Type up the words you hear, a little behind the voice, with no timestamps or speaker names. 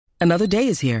Another day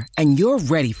is here, and you're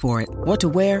ready for it. What to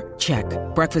wear? Check.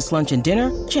 Breakfast, lunch, and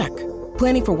dinner? Check.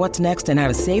 Planning for what's next and how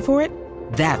to save for it?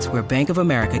 That's where Bank of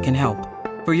America can help.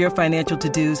 For your financial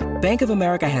to-dos, Bank of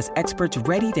America has experts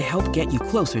ready to help get you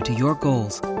closer to your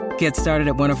goals. Get started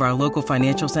at one of our local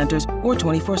financial centers or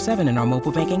 24/7 in our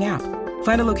mobile banking app.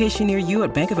 Find a location near you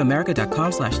at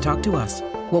bankofamerica.com/talktous.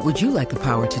 What would you like the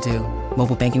power to do?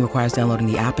 Mobile banking requires downloading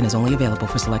the app and is only available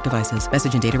for select devices.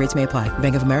 Message and data rates may apply.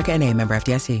 Bank of America N.A., member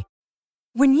FDIC.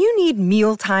 When you need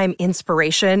mealtime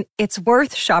inspiration, it's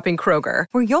worth shopping Kroger,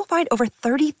 where you'll find over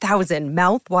 30,000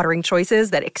 mouth-watering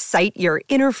choices that excite your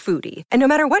inner foodie. And no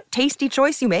matter what tasty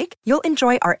choice you make, you'll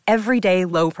enjoy our everyday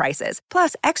low prices,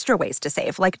 plus extra ways to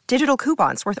save, like digital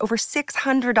coupons worth over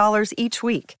 $600 each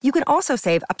week. You can also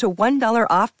save up to $1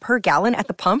 off per gallon at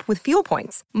the pump with fuel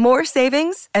points. More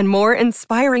savings and more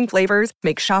inspiring flavors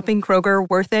make shopping Kroger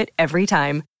worth it every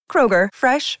time. Kroger,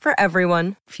 fresh for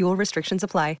everyone. Fuel restrictions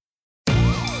apply.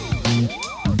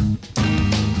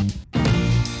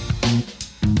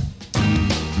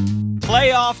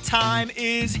 Playoff time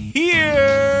is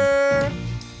here.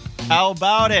 How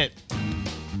about it?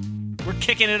 We're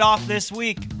kicking it off this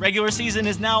week. Regular season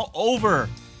is now over,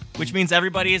 which means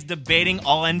everybody is debating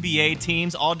all NBA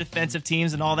teams, all defensive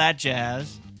teams, and all that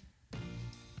jazz.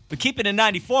 But keeping it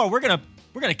 94, we're gonna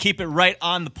keep it right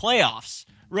on the playoffs,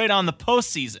 right on the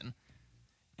postseason.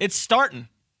 It's starting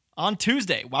on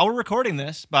Tuesday. While we're recording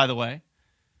this, by the way,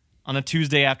 on a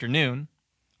Tuesday afternoon.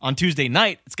 On Tuesday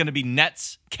night, it's going to be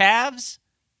Nets, Cavs,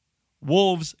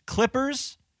 Wolves,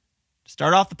 Clippers.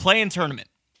 Start off the play-in tournament.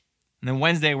 And then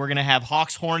Wednesday, we're going to have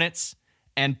Hawks, Hornets,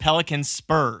 and Pelicans,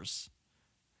 Spurs.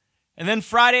 And then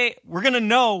Friday, we're going to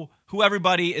know who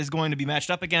everybody is going to be matched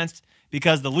up against,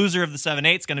 because the loser of the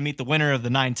 7-8 is going to meet the winner of the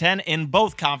 9-10 in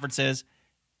both conferences.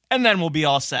 And then we'll be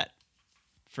all set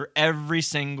for every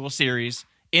single series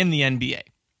in the NBA.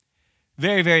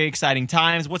 Very, very exciting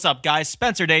times. What's up, guys?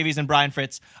 Spencer Davies and Brian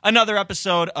Fritz. Another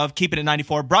episode of Keeping It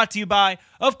 94 brought to you by,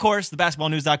 of course, the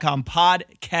BasketballNews.com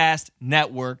podcast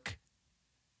network.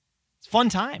 It's fun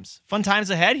times. Fun times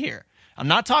ahead here. I'm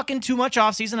not talking too much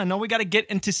offseason. I know we got to get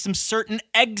into some certain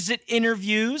exit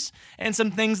interviews and some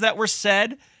things that were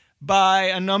said by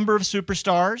a number of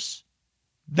superstars.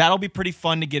 That'll be pretty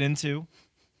fun to get into.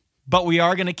 But we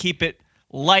are going to keep it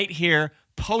light here,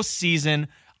 postseason,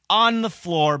 on the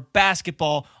floor,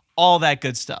 basketball, all that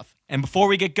good stuff. And before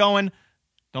we get going,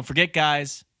 don't forget,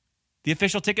 guys, the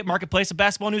official ticket marketplace of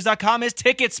BasketballNews.com is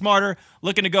Ticket Smarter.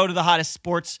 Looking to go to the hottest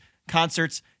sports,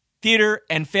 concerts, theater,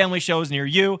 and family shows near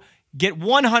you. Get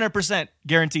 100%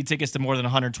 guaranteed tickets to more than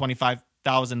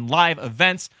 125,000 live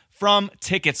events from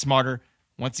Ticket Smarter.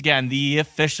 Once again, the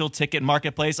official ticket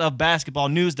marketplace of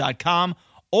BasketballNews.com.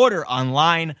 Order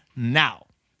online now.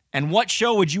 And what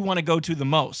show would you want to go to the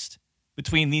most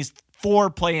between these 4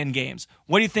 play-in games?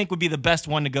 What do you think would be the best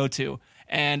one to go to?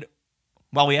 And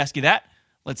while we ask you that,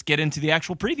 let's get into the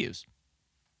actual previews.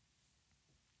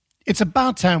 It's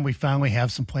about time we finally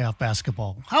have some playoff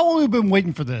basketball. How long have we been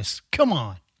waiting for this? Come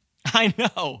on. I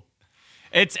know.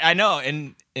 And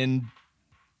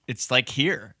it's like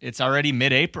here. It's already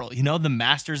mid-April. You know, the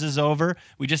Masters is over.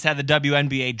 We just had the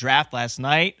WNBA draft last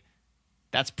night.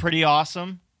 That's pretty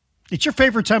awesome. It's your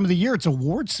favorite time of the year. It's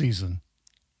award season.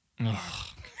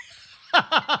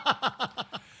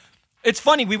 It's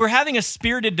funny. We were having a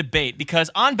spirited debate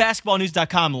because on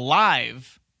basketballnews.com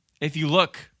live, if you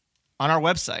look on our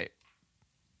website,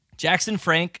 Jackson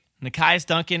Frank, Nekias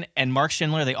Duncan, and Mark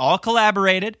Schindler, they all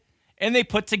collaborated and they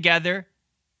put together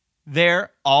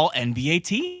their all NBA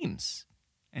teams.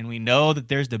 And we know that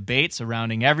there's debate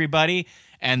surrounding everybody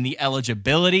and the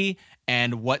eligibility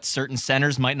and what certain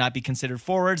centers might not be considered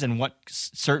forwards and what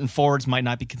certain forwards might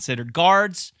not be considered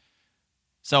guards.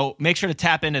 So make sure to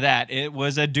tap into that. It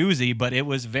was a doozy, but it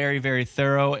was very, very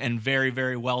thorough and very,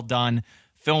 very well done.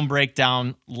 Film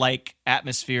breakdown-like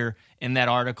atmosphere in that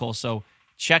article. So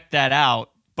check that out.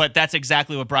 But that's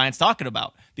exactly what Brian's talking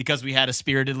about, because we had a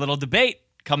spirited little debate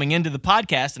coming into the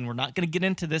podcast, and we're not going to get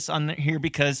into this on here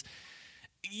because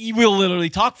we'll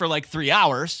literally talk for like 3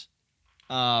 hours.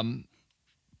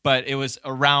 But it was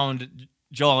around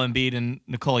Joel Embiid and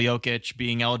Nikola Jokic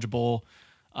being eligible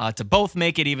to both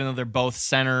make it, even though they're both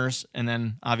centers. And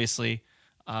then, obviously,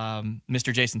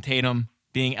 Mr. Jason Tatum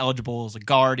being eligible as a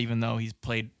guard, even though he's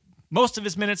played most of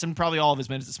his minutes and probably all of his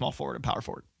minutes at small forward and power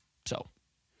forward. So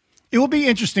it will be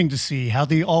interesting to see how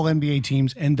the all-NBA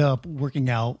teams end up working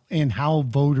out and how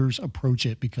voters approach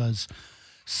it, because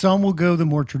some will go the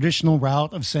more traditional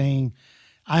route of saying,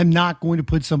 I'm not going to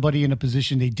put somebody in a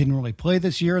position they didn't really play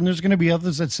this year. And there's going to be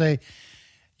others that say,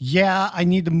 yeah, I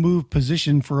need to move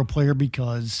position for a player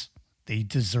because they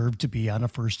deserve to be on a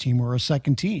first team or a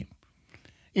second team.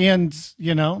 And,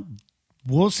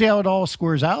 we'll see how it all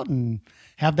squares out and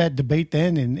have that debate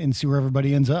then and see where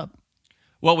everybody ends up.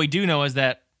 What we do know is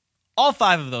that all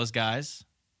 5 of those guys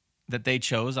that they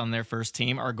chose on their first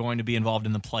team are going to be involved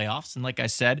in the playoffs. And like I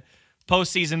said,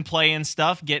 postseason play and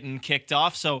stuff getting kicked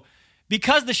off. So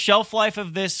because the shelf life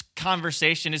of this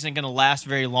conversation isn't going to last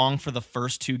very long for the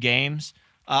first 2 games,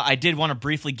 I did want to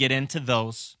briefly get into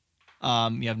those.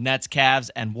 You have Nets,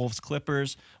 Cavs, and Wolves,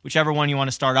 Clippers. Whichever one you want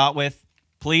to start out with,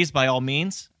 please, by all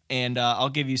means. And I'll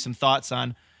give you some thoughts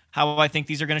on how I think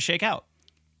these are going to shake out.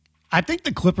 I think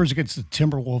the Clippers against the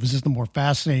Timberwolves is the more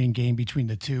fascinating game between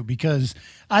the two because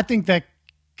I think that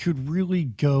could really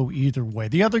go either way.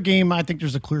 The other game, I think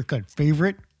there's a clear-cut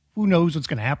favorite. Who knows what's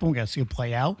going to happen? We got to see it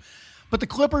play out. But the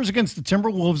Clippers against the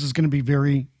Timberwolves is going to be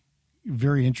very,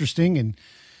 very interesting. And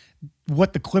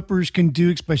what the Clippers can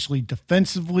do, especially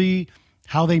defensively,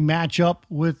 how they match up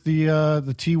with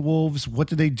the T-Wolves, what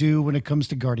do they do when it comes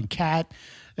to guarding Cat?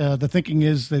 The thinking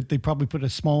is that they probably put a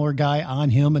smaller guy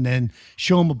on him and then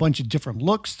show him a bunch of different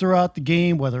looks throughout the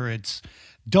game, whether it's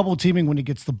double teaming when he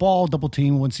gets the ball, double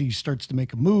team once he starts to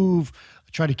make a move,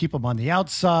 try to keep him on the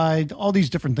outside, all these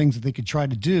different things that they could try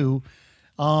to do.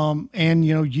 And,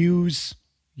 use,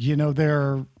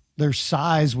 their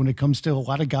size when it comes to a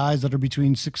lot of guys that are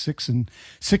between 6'6" and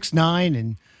 6'9",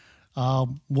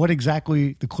 and what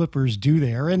exactly the Clippers do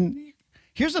there. And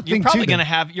here's the thing, you're probably going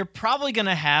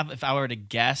to have, if I were to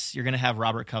guess, you're going to have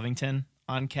Robert Covington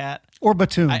on Cat. Or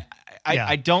Batum.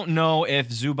 I don't know if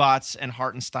Zubats and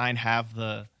Hartenstein have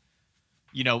the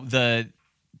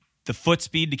foot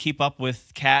speed to keep up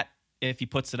with Cat if he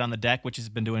puts it on the deck, which he's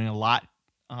been doing a lot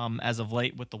as of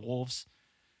late with the Wolves.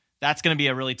 That's going to be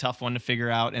a really tough one to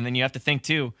figure out. And then you have to think,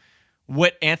 too,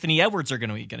 what Anthony Edwards are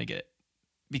going to get.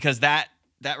 Because that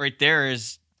right there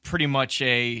is pretty much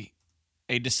a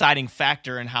deciding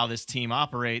factor in how this team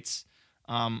operates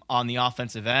on the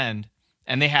offensive end.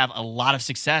 And they have a lot of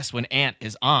success when Ant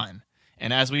is on.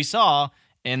 And as we saw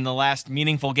in the last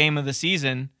meaningful game of the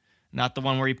season, not the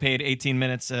one where he played 18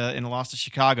 minutes in a loss to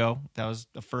Chicago. That was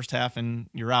the first half and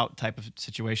you're out type of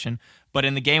situation. But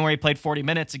in the game where he played 40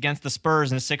 minutes against the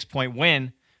Spurs in a 6-point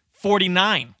win,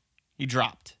 49 he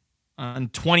dropped on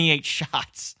 28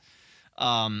 shots.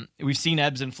 We've seen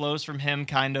ebbs and flows from him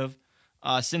kind of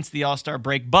since the All-Star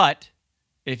break. But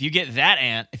if you get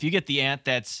the Ant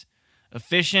that's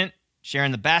efficient,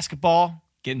 sharing the basketball,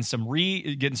 getting some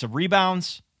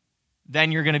rebounds,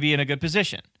 then you're going to be in a good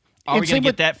position. Are we going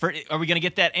to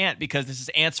get that Ant? Because this is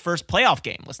Ant's first playoff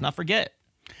game. Let's not forget.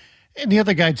 And the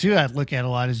other guy, too, I'd look at a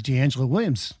lot is D'Angelo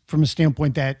Williams from a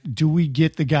standpoint that do we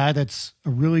get the guy that's a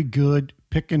really good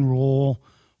pick and roll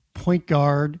point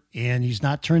guard and he's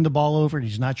not turned the ball over and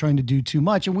he's not trying to do too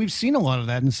much. And we've seen a lot of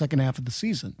that in the second half of the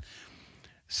season.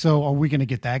 So are we going to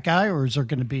get that guy or is there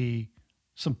going to be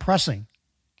some pressing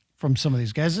from some of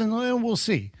these guys? And we'll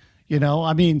see.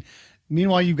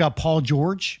 Meanwhile, you've got Paul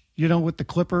George, with the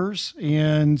Clippers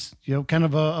and, kind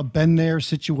of a bend there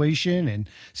situation and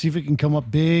see if it can come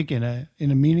up big in a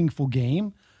meaningful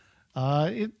game.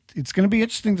 It's going to be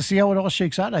interesting to see how it all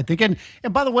shakes out, I think. And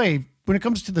by the way, when it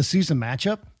comes to the season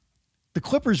matchup, the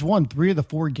Clippers won 3 of the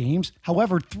 4 games.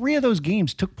 However, 3 of those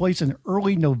games took place in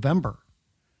early November.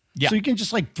 Yeah. So you can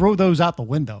just throw those out the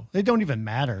window. They don't even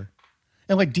matter.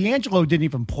 And D'Angelo didn't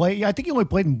even play. I think he only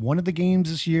played in 1 of the games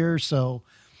this year. So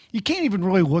you can't even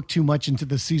really look too much into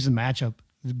the season matchup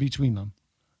between them.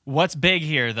 What's big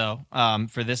here, though,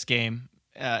 for this game,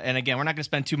 and again, we're not going to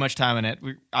spend too much time on it.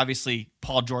 Obviously,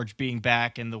 Paul George being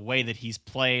back and the way that he's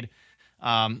played,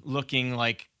 looking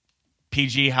like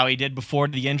PG, how he did before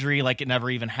the injury, like it never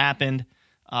even happened.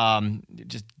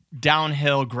 Just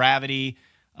downhill gravity,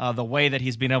 the way that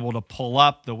he's been able to pull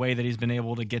up, the way that he's been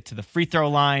able to get to the free throw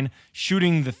line,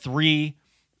 shooting the 3,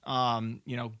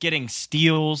 getting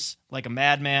steals like a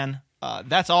madman.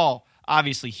 That's all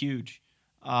obviously huge.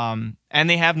 And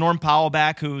they have Norm Powell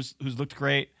back, who's looked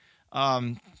great.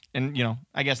 And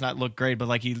I guess not looked great,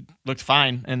 but he looked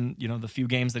fine in the few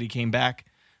games that he came back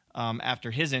after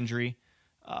his injury.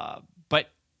 But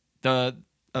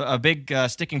a big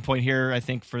sticking point here, I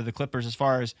think, for the Clippers as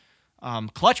far as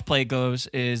clutch play goes,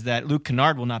 is that Luke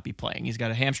Kennard will not be playing. He's got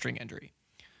a hamstring injury,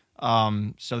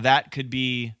 so that could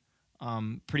be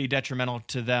pretty detrimental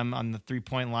to them on the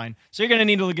 3-point line. So you're going to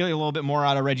need to get a little bit more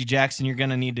out of Reggie Jackson. You're going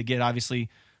to need to get, obviously,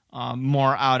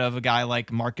 more out of a guy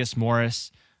like Marcus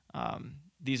Morris.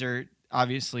 These are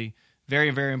obviously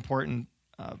very, very important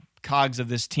cogs of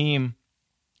this team.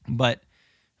 But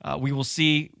we will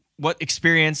see what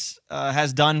experience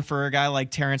has done for a guy like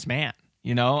Terrence Mann.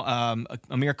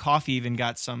 Amir Coffey even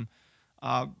got some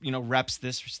reps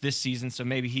this season. So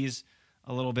maybe he's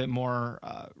a little bit more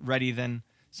ready than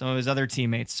some of his other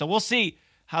teammates. So we'll see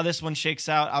how this one shakes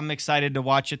out. I'm excited to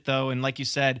watch it, though. And like you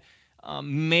said,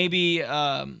 maybe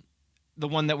the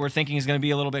one that we're thinking is going to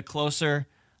be a little bit closer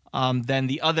than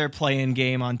the other play-in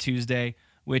game on Tuesday,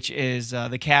 which is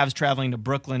the Cavs traveling to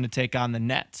Brooklyn to take on the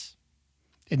Nets.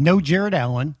 And no Jared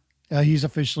Allen. He's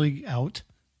officially out.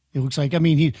 It looks like,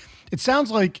 it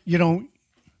sounds like,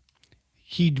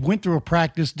 he went through a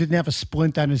practice, didn't have a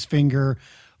splint on his finger,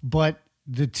 but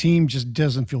the team just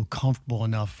doesn't feel comfortable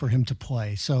enough for him to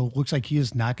play. So it looks like he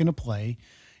is not going to play.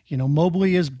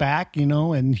 Mobley is back,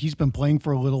 and he's been playing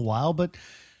for a little while, but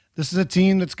this is a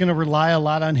team that's going to rely a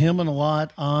lot on him and a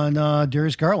lot on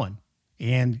Darius Garland.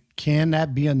 And can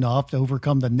that be enough to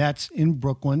overcome the Nets in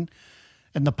Brooklyn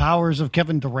and the powers of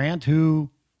Kevin Durant, who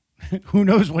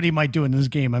knows what he might do in this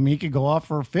game? He could go off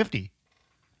for 50.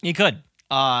 He could.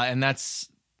 And that's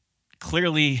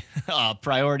clearly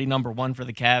priority number one for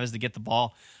the Cavs, to get the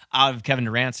ball out of Kevin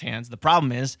Durant's hands. The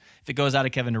problem is, if it goes out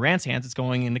of Kevin Durant's hands, it's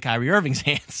going into Kyrie Irving's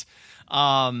hands.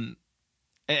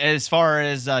 As far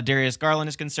as Darius Garland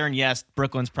is concerned, yes,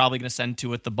 Brooklyn's probably going to send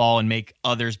Tuitt the ball and make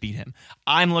others beat him.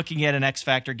 I'm looking at an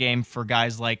X-Factor game for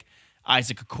guys like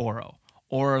Isaac Okoro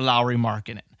or Lauri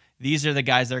Markkanen. These are the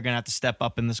guys that are going to have to step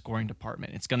up in the scoring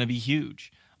department. It's going to be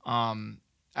huge.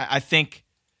 I think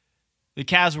the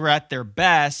Cavs were at their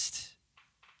best,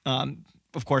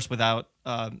 of course, without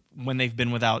when they've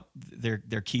been without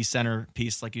their key center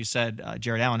piece, like you said,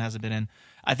 Jared Allen hasn't been in.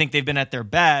 I think they've been at their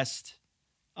best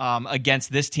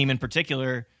against this team in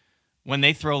particular when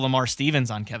they throw Lamar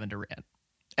Stevens on Kevin Durant.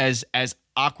 As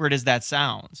awkward as that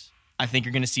sounds, I think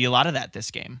you're going to see a lot of that this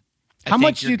game. How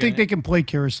much do you think they can play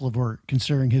Karis LeVert,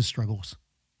 considering his struggles?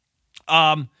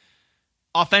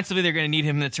 Offensively, they're going to need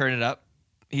him to turn it up.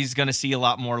 He's going to see a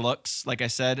lot more looks. Like I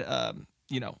said,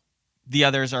 the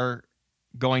others are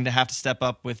going to have to step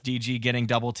up with DG getting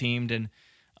double teamed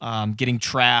and getting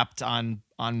trapped on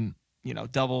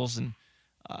doubles and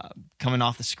coming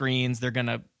off the screens. They're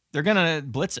gonna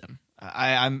blitz him.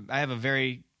 I have a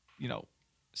very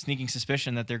sneaking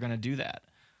suspicion that they're going to do that.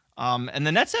 And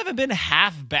the Nets haven't been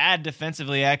half bad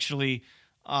defensively, actually,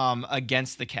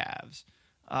 against the Cavs.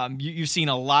 You've seen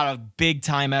a lot of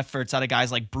big-time efforts out of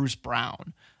guys like Bruce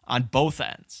Brown on both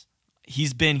ends.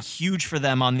 He's been huge for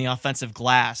them on the offensive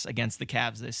glass against the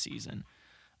Cavs this season.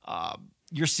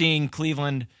 You're seeing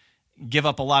Cleveland give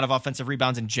up a lot of offensive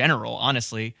rebounds in general,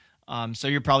 honestly. So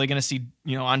you're probably going to see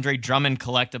Andre Drummond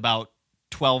collect about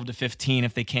 12 to 15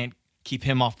 if they can't keep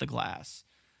him off the glass.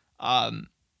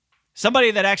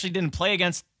 Somebody that actually didn't play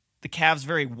against the Cavs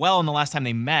very well in the last time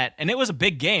they met, and it was a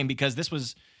big game because this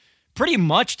was pretty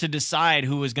much to decide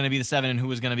who was going to be the 7 and who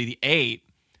was going to be the 8,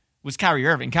 was Kyrie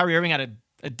Irving. Kyrie Irving had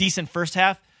a decent first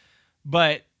half,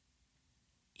 but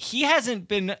he hasn't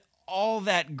been all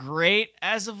that great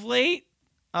as of late,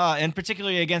 and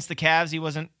particularly against the Cavs, he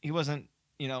wasn't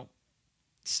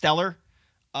stellar.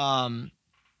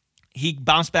 He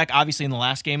bounced back obviously in the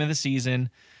last game of the season.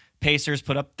 Pacers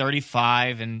put up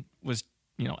 35 and was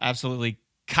absolutely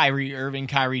Kyrie Irving,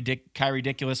 Kyrie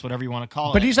ridiculous, whatever you want to call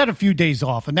it. But he's had a few days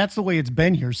off, and that's the way it's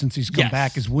been here since he's come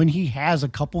back, is when he has a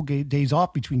couple days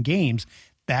off between games,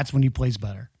 that's when he plays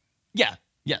better. Yeah,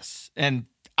 yes. And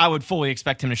I would fully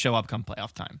expect him to show up come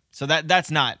playoff time. So that's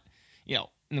not, in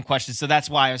the question. So that's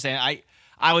why I was saying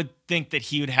I would think that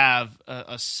he would have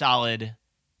a solid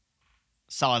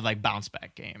like bounce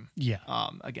back game. Yeah.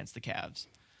 Against the Cavs.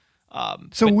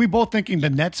 So are we both thinking the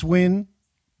Nets win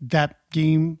that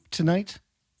game tonight?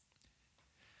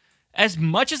 As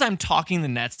much as I'm talking the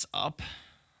Nets up,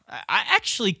 I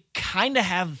actually kind of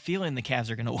have a feeling the Cavs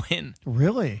are going to win.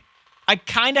 Really? I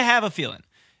kind of have a feeling.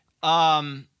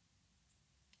 I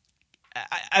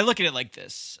look at it like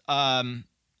this. The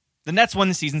Nets won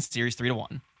the season series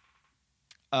 3-1.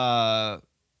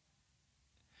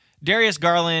 Darius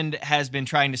Garland has been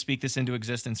trying to speak this into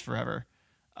existence forever.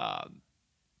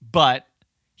 But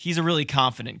he's a really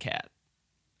confident cat.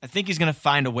 I think he's going to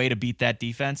find a way to beat that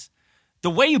defense. The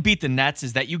way you beat the Nets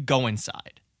is that you go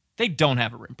inside. They don't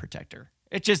have a rim protector.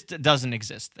 It just doesn't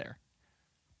exist there.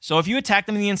 So if you attack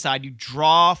them in the inside, you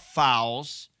draw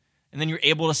fouls, and then you're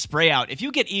able to spray out. If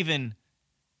you get even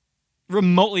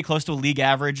remotely close to a league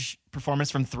average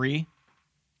performance from 3,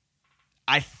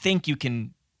 I think you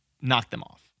can knock them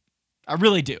off. I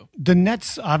really do. The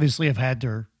Nets obviously have had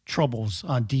their troubles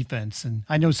on defense, and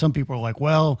I know some people are like,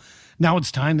 well, now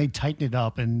it's time they tighten it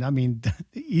up, and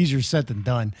easier said than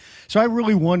done. So I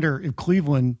really wonder if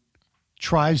Cleveland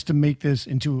tries to make this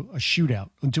into a shootout,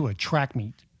 into a track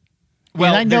meet.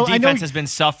 Well, their defense has been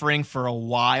suffering for a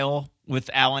while with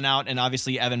Allen out, and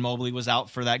obviously Evan Mobley was out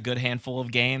for that good handful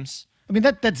of games. I mean,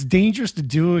 that's dangerous to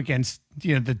do against,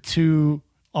 the two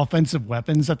offensive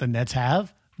weapons that the Nets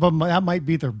have, but that might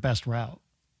be their best route.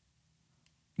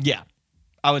 Yeah,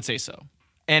 I would say so.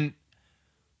 And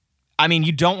I mean,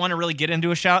 you don't want to really get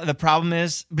into a shout. The problem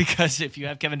is because if you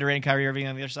have Kevin Durant and Kyrie Irving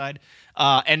on the other side,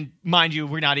 and mind you,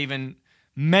 we're not even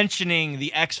mentioning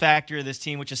the X factor of this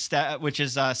team, which is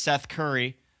Seth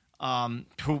Curry.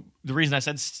 Who the reason I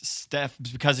said Steph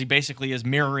is because he basically is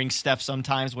mirroring Steph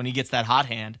sometimes when he gets that hot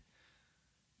hand.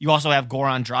 You also have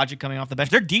Goran Dragic coming off the bench.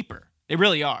 They're deeper. They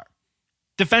really are.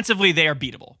 Defensively, they are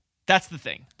beatable. That's the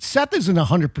thing. Seth isn't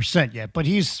 100% yet, but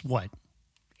he's what?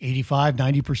 85,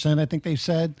 90%, I think they've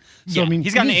said. So, yeah, I mean,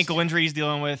 he's got an ankle injury he's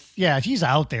dealing with. Yeah, he's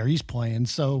out there. He's playing.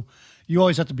 So you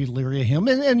always have to be leery of him.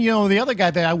 And the other guy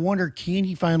that I wonder, can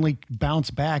he finally bounce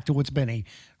back to what's been a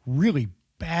really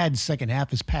bad second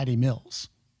half is Patty Mills.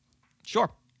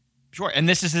 Sure. And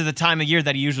this is the time of year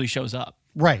that he usually shows up.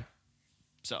 Right.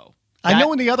 So I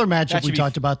know in the other matchup we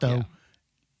talked about, though,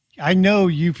 yeah. I know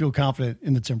you feel confident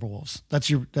in the Timberwolves. That's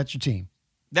your team.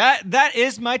 That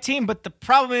is my team, but the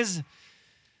problem is,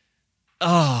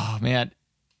 oh man,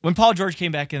 when Paul George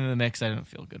came back into the mix, I didn't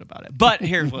feel good about it. But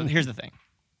here's the thing.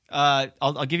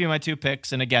 I'll give you my two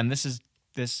picks, and again, this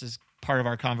is part of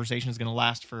our conversation is going to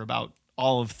last for about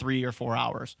all of 3 or 4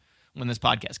 hours when this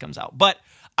podcast comes out. But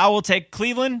I will take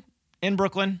Cleveland in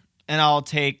Brooklyn, and I'll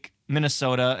take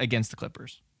Minnesota against the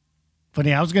Clippers.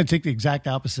 Funny, I was going to take the exact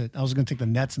opposite. I was going to take the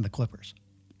Nets and the Clippers.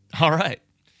 All right.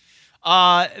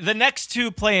 The next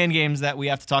two play-in games that we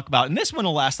have to talk about, and this one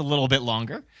will last a little bit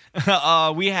longer.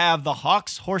 We have the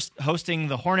Hawks hosting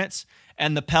the Hornets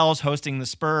and the Pels hosting the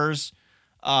Spurs.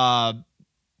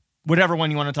 Whatever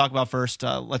one you want to talk about first,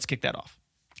 let's kick that off.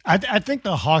 I think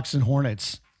the Hawks and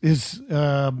Hornets is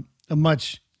a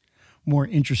much more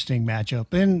interesting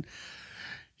matchup. And,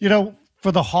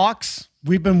 for the Hawks,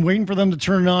 we've been waiting for them to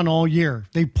turn it on all year.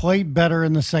 They played better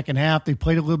in the second half. They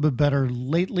played a little bit better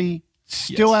lately.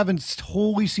 Still haven't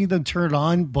totally seen them turn it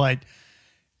on, but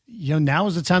now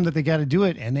is the time that they got to do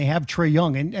it. And they have Trae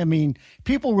Young. And I mean,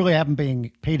 people really haven't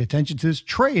been paid attention to this.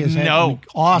 Trae has had an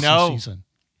awesome season.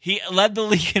 He led the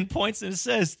league in points and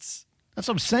assists. That's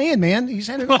what I'm saying, man. He's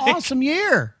had an awesome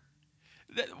year.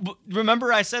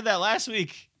 Remember I said that last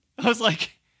week. I was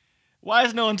like, why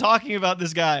is no one talking about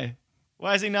this guy?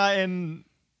 Why is he not in,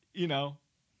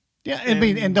 Yeah, I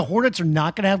mean, and the Hornets are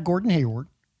not going to have Gordon Hayward.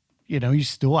 He's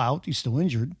still out. He's still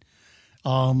injured.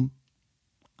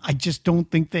 I just don't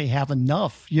think they have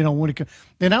enough, and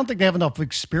I don't think they have enough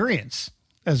experience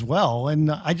as well.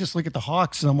 And I just look at the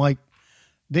Hawks and I'm like,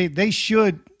 they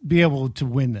should be able to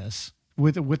win this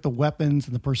with the weapons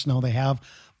and the personnel they have.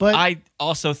 But I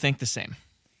also think the same.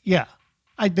 Yeah,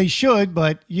 they should,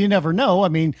 but you never know. I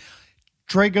mean,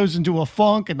 Trae goes into a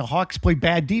funk and the Hawks play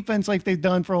bad defense like they've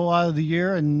done for a lot of the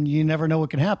year, and you never know what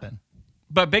can happen.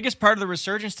 But biggest part of the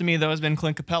resurgence to me, though, has been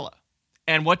Clint Capella.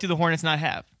 And what do the Hornets not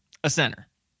have? A center.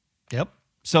 Yep.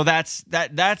 So that's right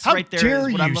there. How dare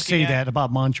is what I'm you say that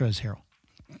about Montrezl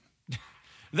Harrell?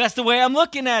 That's the way I'm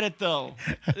looking at it, though.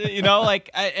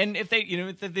 And if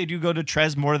they do go to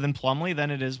Trez more than Plumlee, then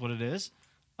it is what it is.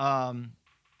 But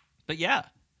yeah,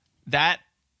 that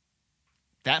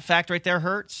fact right there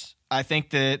hurts. I think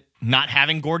that not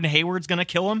having Gordon Hayward's going to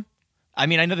kill him. I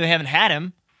mean, I know they haven't had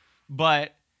him,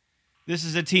 but this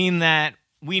is a team that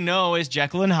we know is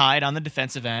Jekyll and Hyde on the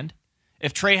defensive end.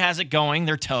 If Trae has it going,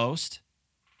 they're toast.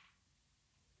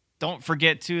 Don't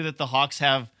forget, too, that the Hawks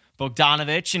have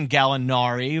Bogdanovich and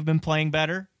Gallinari who've been playing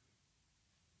better.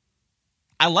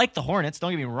 I like the Hornets,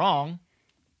 don't get me wrong.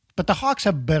 But the Hawks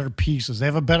have better pieces. They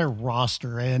have a better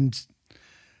roster, and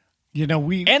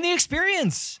and the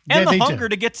experience and the hunger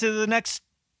to get to the next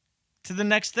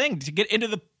thing, to get into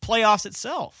the playoffs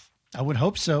itself. I would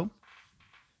hope so.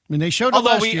 I mean, they showed it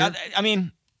last year. I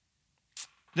mean,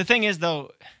 the thing is,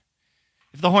 though,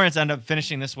 if the Hornets end up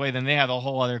finishing this way, then they have a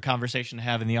whole other conversation to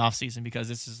have in the offseason, because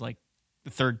this is like the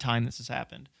third time this has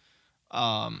happened.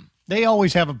 They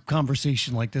always have a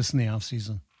conversation like this in the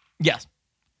offseason. Yes.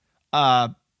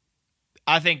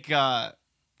 I think I'll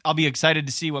be excited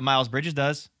to see what Miles Bridges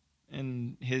does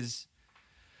in his,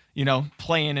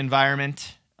 play-in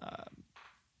environment.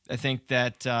 I think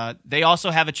that they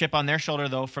also have a chip on their shoulder,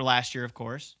 though, for last year, of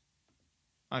course.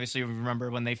 Obviously, we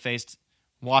remember when they faced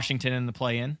Washington in the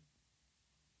play-in.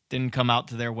 Didn't come out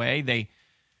to their way. They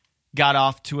got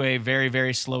off to a very,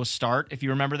 very slow start, if you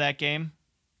remember that game.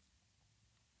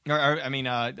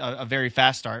 A very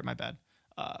fast start, my bad.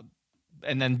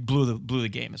 And then blew the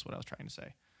game is what I was trying to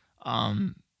say.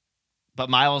 But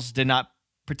Miles did not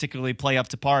particularly play up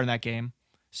to par in that game.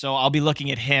 So I'll be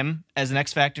looking at him as an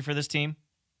X factor for this team.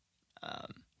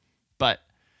 But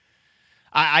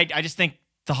I just think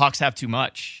the Hawks have too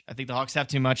much. I think the Hawks have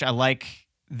too much. I like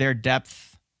their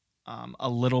depth a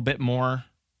little bit more.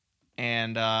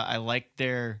 And I like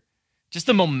just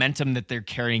the momentum that they're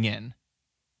carrying in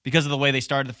because of the way they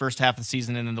started the first half of the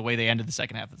season and then the way they ended the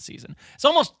second half of the season. It's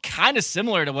almost kind of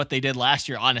similar to what they did last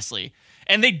year, honestly.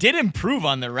 And they did improve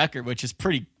on their record, which is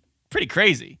pretty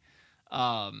crazy.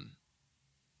 But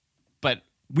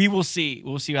we will see.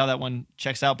 We'll see how that one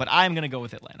checks out. But I'm going to go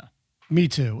with Atlanta. Me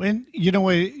too. And you know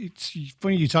what? It's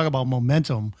funny you talk about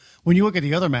momentum. When you look at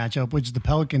the other matchup, which is the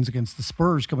Pelicans against the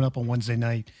Spurs coming up on Wednesday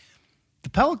night, the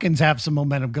Pelicans have some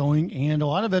momentum going, and a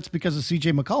lot of it's because of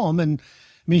CJ McCollum. And I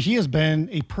mean, he has been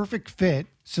a perfect fit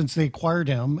since they acquired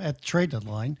him at the trade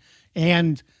deadline,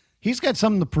 and he's got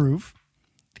something to prove.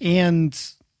 And,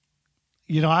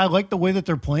 I like the way that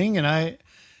they're playing, and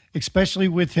especially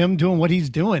with him doing what he's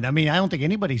doing. I mean, I don't think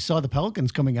anybody saw the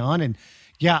Pelicans coming on, and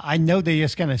yeah, I know they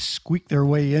just kind of squeaked their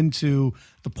way into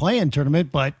the play-in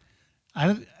tournament, but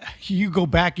you go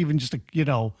back even just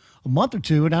a month or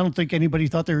two, and I don't think anybody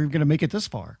thought they were going to make it this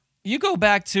far. You go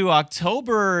back to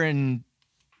October and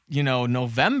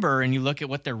November, and you look at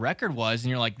what their record was, and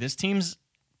you're like, this team's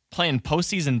playing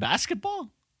postseason basketball?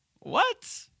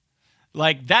 What?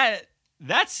 Like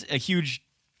that's a huge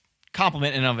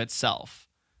compliment in and of itself.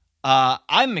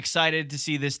 I'm excited to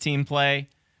see this team play.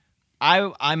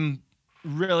 I'm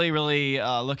really, really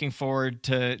looking forward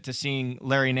to seeing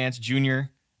Larry Nance Jr.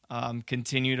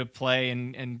 Continue to play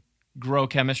and grow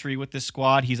chemistry with this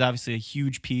squad. He's obviously a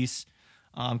huge piece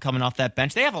coming off that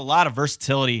bench. They have a lot of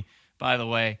versatility, by the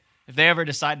way. If they ever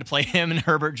decide to play him and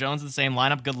Herbert Jones in the same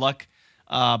lineup, good luck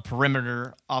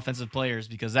perimeter offensive players,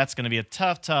 because that's going to be a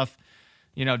tough,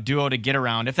 duo to get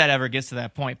around if that ever gets to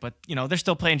that point. But, they're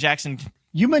still playing Jackson.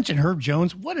 You mentioned Herb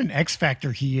Jones. What an X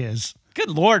factor he is. Good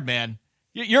Lord, man.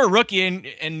 You're a rookie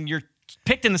and you're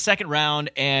picked in the second round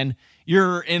and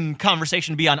you're in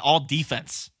conversation to be on all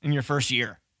defense in your first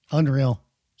year. Unreal.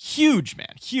 Huge,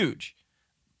 man. Huge.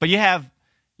 But you have,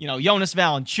 Jonas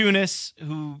Valanciunas,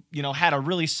 who, had a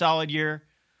really solid year.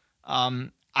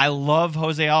 I love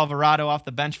Jose Alvarado off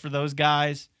the bench for those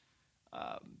guys.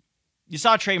 You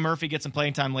saw Trey Murphy get some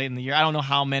playing time late in the year. I don't know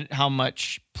how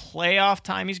much playoff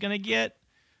time he's going to get.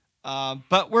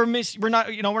 But we're not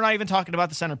even talking about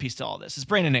the centerpiece to all this. It's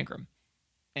Brandon Ingram.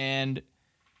 And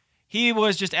he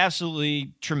was just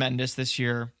absolutely tremendous this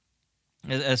year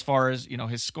as far as,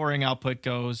 his scoring output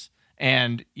goes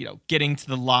and, getting to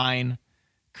the line,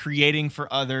 creating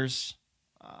for others.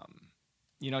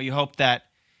 You hope that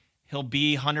he'll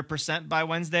be 100% by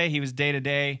Wednesday. He was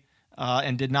day-to-day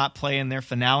and did not play in their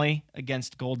finale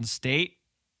against Golden State.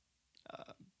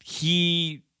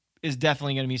 He is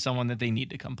definitely going to be someone that they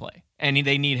need to come play. And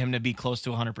they need him to be close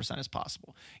to 100% as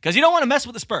possible. Because you don't want to mess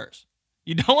with the Spurs.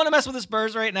 You don't want to mess with the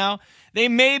Spurs right now. They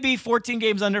may be 14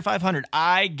 games under 500.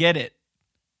 I get it.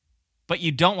 But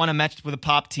you don't want to match with a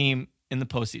pop team in the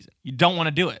postseason. You don't want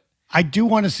to do it. I do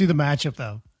want to see the matchup,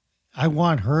 though. I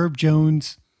want Herb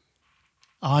Jones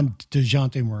on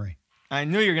DeJounte Murray. I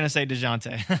knew you were going to say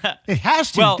DeJounte. It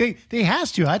has to. Well, they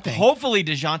has to, I think. Hopefully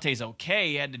DeJounte's okay.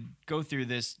 He had to go through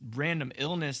this random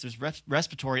illness, this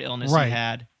respiratory illness right. he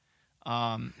had.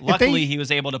 Luckily, he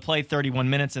was able to play 31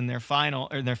 minutes in their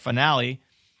finale.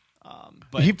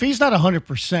 But if he's not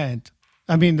 100%,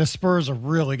 I mean, the Spurs are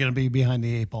really going to be behind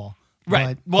the 8 ball.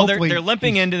 Right. Well, they're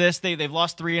limping into this. They've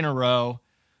lost 3 in a row.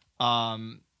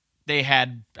 They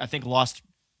had, I think, lost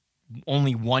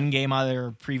only 1 game out of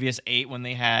their previous 8 when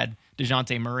they had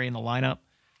DeJounte Murray in the lineup.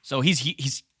 So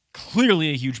he's clearly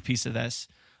a huge piece of this.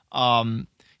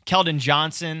 Keldon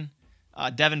Johnson,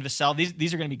 Devin Vassell,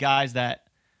 these are going to be guys that,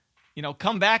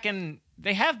 come back and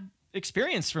they have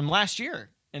experience from last year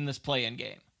in this play-in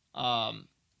game.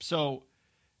 So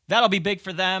that'll be big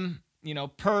for them.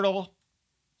 Poeltl,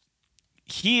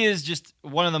 he is just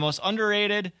one of the most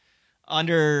underrated,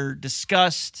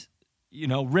 under-discussed,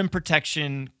 rim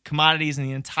protection commodities in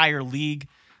the entire league.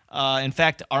 In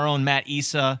fact, our own Matt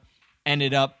Issa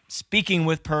ended up speaking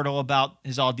with Poeltl about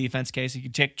his all-defense case. You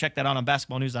can check that out on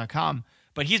basketballnews.com.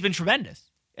 But he's been tremendous.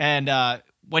 And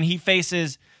when he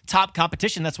faces top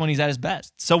competition, that's when he's at his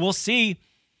best. So we'll see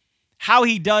how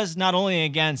he does not only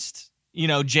against,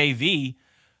 JV,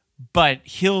 but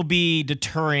he'll be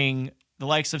deterring the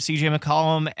likes of CJ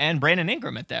McCollum and Brandon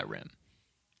Ingram at that rim.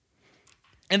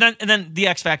 And then the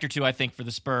X factor too, I think, for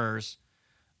the Spurs,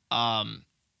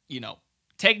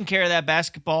 taking care of that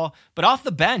basketball, but off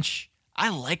the bench, I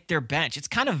like their bench. It's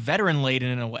kind of veteran laden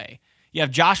in a way. You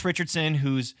have Josh Richardson,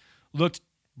 who's looked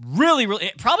really,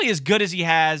 really, probably as good as he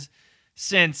has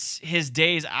since his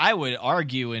days, I would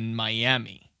argue, in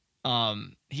Miami.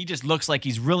 He just looks like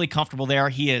he's really comfortable there.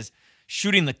 He is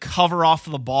shooting the cover off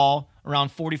of the ball around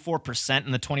 44%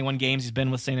 in the 21 games he's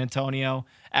been with San Antonio,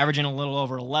 averaging a little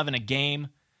over 11 a game,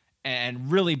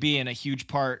 and really being a huge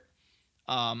part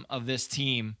of this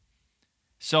team.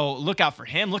 So look out for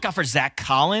him. Look out for Zach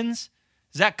Collins.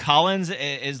 Zach Collins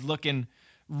is looking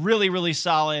really, really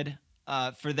solid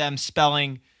for them,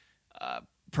 spelling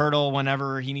Pirtle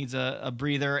whenever he needs a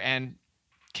breather, and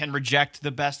can reject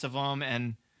the best of them,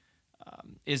 and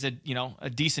is a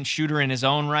decent shooter in his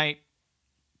own right.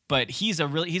 But he's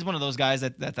one of those guys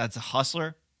that's a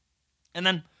hustler. And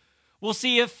then we'll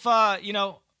see if I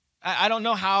don't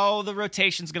know how the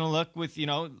rotation's going to look with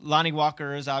Lonnie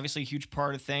Walker is obviously a huge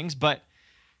part of things, but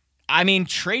I mean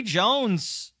Trey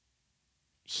Jones,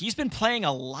 he's been playing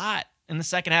a lot in the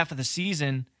second half of the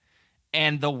season,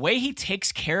 and the way he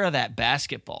takes care of that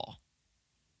basketball,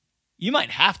 you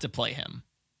might have to play him.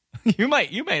 you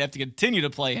might have to continue to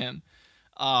play him.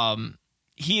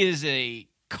 He is a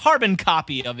carbon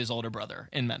copy of his older brother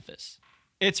in Memphis.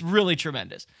 It's really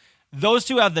tremendous. Those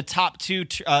two have the top 2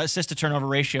 assist to turnover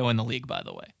ratio in the league, by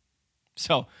the way.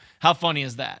 So how funny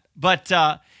is that? But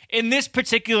in this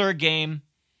particular game,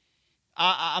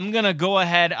 I'm going to go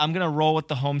ahead. I'm going to roll with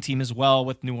the home team as well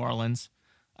with New Orleans.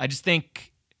 I just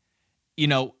think,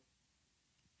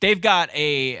 they've got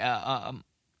I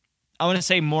want to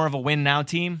say more of a win now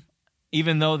team,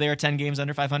 even though they're 10 games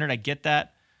under 500. I get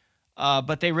that.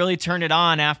 But they really turned it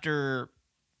on after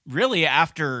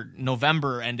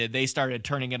November ended. They started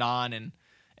turning it on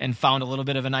and found a little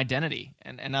bit of an identity.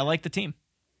 And I like the team.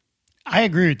 I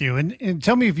agree with you. And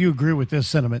tell me if you agree with this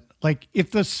sentiment. Like, if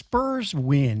the Spurs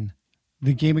win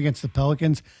the game against the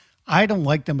Pelicans, I don't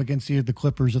like them against either the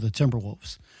Clippers or the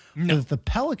Timberwolves. No. But if the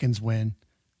Pelicans win,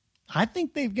 I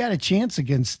think they've got a chance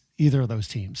against either of those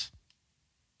teams.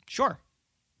 Sure.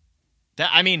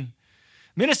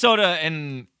 Minnesota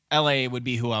and LA would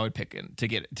be who I would pick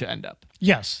to end up.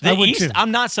 Yes, the I would East, too. I'm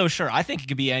not so sure. I think it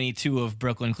could be any two of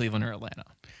Brooklyn, Cleveland, or Atlanta.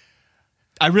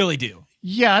 I really do.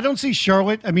 Yeah, I don't see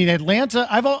Charlotte. I mean, Atlanta.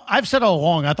 I've said all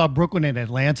along I thought Brooklyn and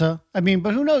Atlanta. I mean,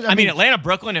 but who knows? I mean, Atlanta,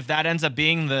 Brooklyn. If that ends up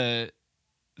being the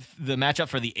matchup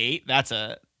for the 8, that's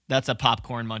a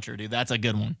popcorn muncher, dude. That's a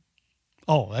good one.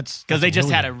 Oh, that's because they just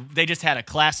had a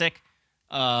classic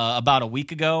about a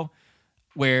week ago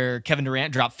where Kevin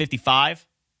Durant dropped 55.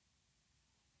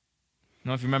 I don't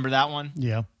know if you remember that one.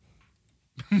 Yeah.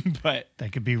 But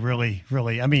that could be really,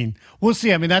 really. I mean, we'll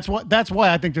see. I mean, that's why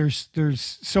I think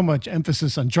there's so much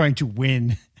emphasis on trying to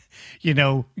win,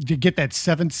 to get that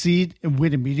 7th seed and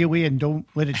win immediately, and don't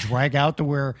let it drag out to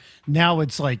where now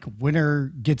it's like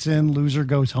winner gets in, loser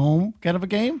goes home kind of a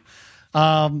game.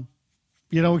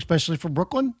 Especially for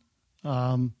Brooklyn.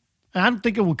 And I don't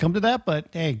think it will come to that, but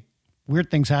hey, weird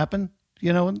things happen,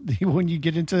 when you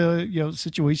get into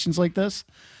situations like this.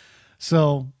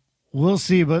 So we'll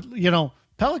see. But,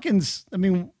 Pelicans, I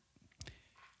mean,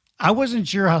 I wasn't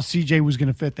sure how CJ was going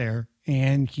to fit there,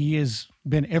 and he has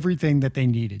been everything that they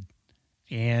needed.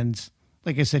 And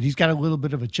like I said, he's got a little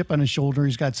bit of a chip on his shoulder.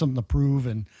 He's got something to prove,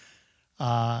 and,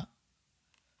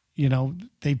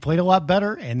 they played a lot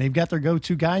better, and they've got their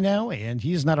go-to guy now, and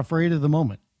he's not afraid of the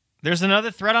moment. There's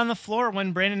another threat on the floor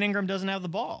when Brandon Ingram doesn't have the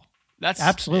ball. That's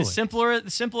absolutely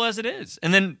simple as it is.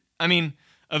 And then, I mean,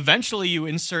 eventually you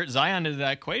insert Zion into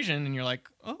that equation, and you're like,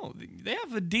 oh, they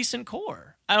have a decent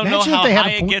core. I don't know how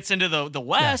high it gets into the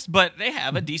West, but they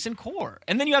have a decent core.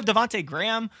 And then you have Devontae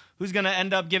Graham, who's going to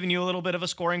end up giving you a little bit of a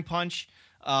scoring punch,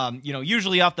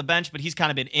 usually off the bench, but he's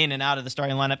kind of been in and out of the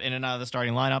starting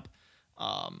lineup.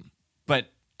 But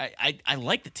I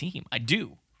like the team. I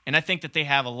do. And I think that they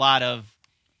have a lot of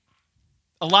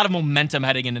momentum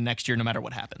heading into next year, no matter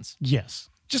what happens. Yes.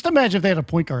 Just imagine if they had a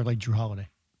point guard like Drew Holiday.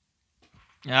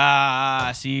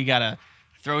 So you got to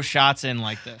throw shots in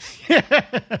like this. Got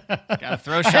to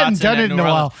throw shots in. I haven't done it in a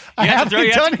while. I haven't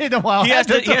done it in a while. He has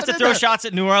to throw shots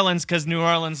at New Orleans because New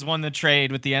Orleans won the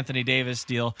trade with the Anthony Davis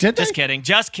deal. Did they?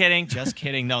 Just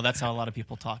kidding. No, that's how a lot of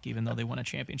people talk, even though they won a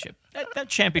championship. That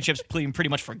championship's pretty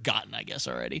much forgotten, I guess,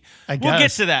 already. We'll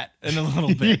get to that in a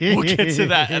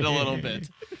little bit.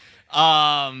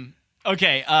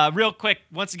 Okay, real quick,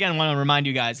 once again, I want to remind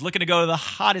you guys, looking to go to the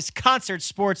hottest concerts,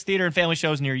 sports, theater, and family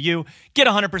shows near you. Get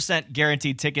 100%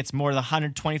 guaranteed tickets, more than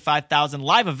 125,000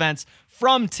 live events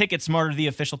from TicketSmarter, the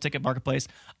official ticket marketplace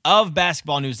of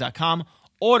basketballnews.com.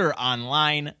 Order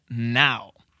online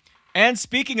now. And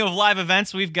speaking of live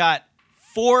events, we've got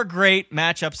 4 great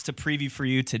matchups to preview for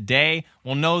you today.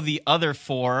 We'll know the other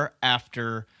 4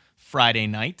 after Friday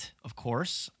night, of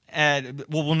course.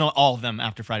 We'll know all of them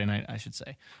after Friday night, I should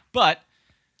say. But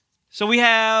So we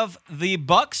have the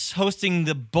Bucks hosting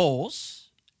the Bulls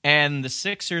and the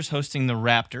Sixers hosting the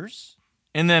Raptors.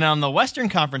 And then on the Western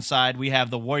Conference side, we have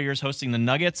the Warriors hosting the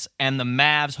Nuggets and the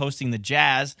Mavs hosting the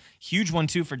Jazz. Huge one,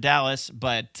 too, for Dallas,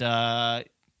 but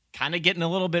kind of getting a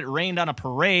little bit rained on a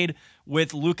parade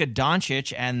with Luka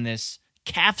Doncic and this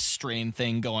calf strain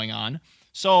thing going on.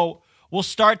 So we'll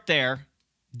start there.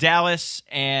 Dallas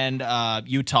and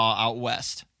Utah out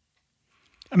west.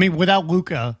 I mean, without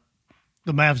Luka,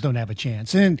 the Mavs don't have a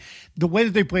chance. And the way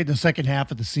that they played in the second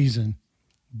half of the season,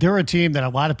 they're a team that a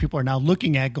lot of people are now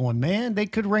looking at going, man, they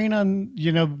could rain on,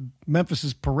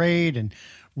 Memphis's parade and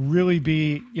really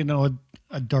be,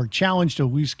 a dark challenge to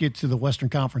at least get to the Western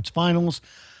Conference Finals.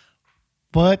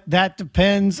 But that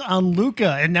depends on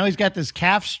Luka. And now he's got this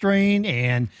calf strain,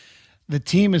 and the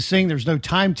team is saying there's no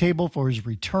timetable for his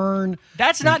return.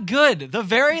 That's not good. The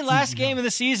very last game of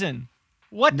the season.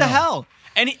 What the hell?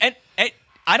 And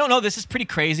I don't know. This is pretty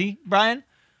crazy, Brian.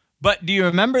 But do you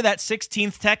remember that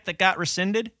 16th tech that got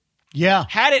rescinded? Yeah.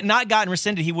 Had it not gotten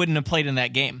rescinded, he wouldn't have played in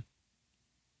that game.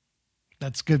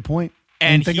 That's a good point.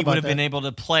 And he would have been able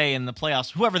to play in the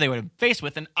playoffs, whoever they would have faced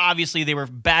with. And obviously they were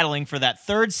battling for that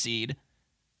third seed.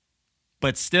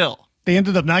 But still. They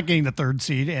ended up not getting the third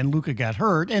seed, and Luka got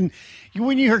hurt. And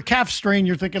when you hear calf strain,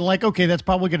 you're thinking like, okay, that's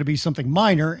probably going to be something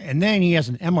minor. And then he has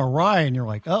an MRI, and you're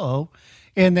like, uh-oh.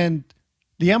 And then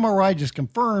the MRI just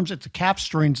confirms it's a calf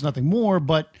strain, it's nothing more.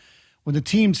 But when the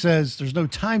team says there's no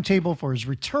timetable for his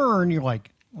return, you're like,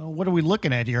 well, what are we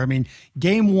looking at here? I mean,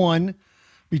 game one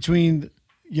between,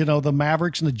 the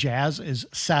Mavericks and the Jazz is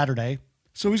Saturday.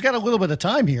 So he's got a little bit of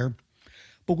time here.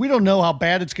 But we don't know how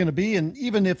bad it's going to be, and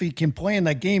even if he can play in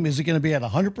that game, is he going to be at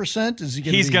 100%?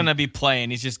 He's going to be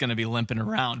playing. He's just going to be limping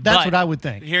around. That's what I would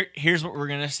think. Here's what we're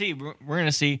going to see. We're going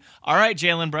to see, all right,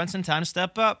 Jalen Brunson, time to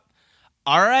step up.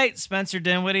 All right, Spencer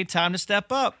Dinwiddie, time to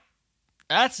step up.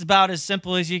 That's about as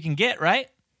simple as you can get, right?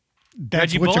 That's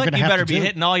Reggie what Bullock, you're going to have you better to be do.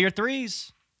 hitting all your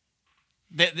threes.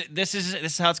 This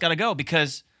is how it's got to go,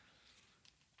 because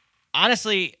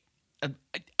honestly,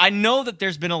 I know that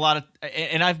there's been a lot of,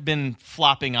 and I've been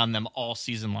flopping on them all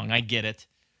season long. I get it.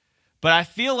 But I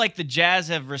feel like the Jazz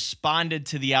have responded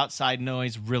to the outside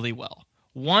noise really well.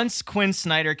 Once Quinn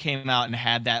Snyder came out and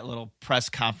had that little press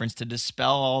conference to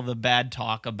dispel all the bad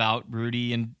talk about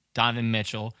Rudy and Donovan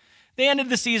Mitchell, they ended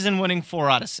the season winning 4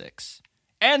 out of 6.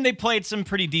 And they played some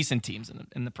pretty decent teams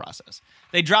in the process.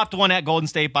 They dropped one at Golden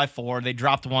State by 4. They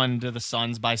dropped one to the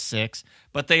Suns by 6.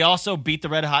 But they also beat the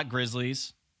Red Hot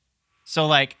Grizzlies. So,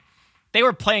 they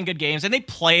were playing good games, and they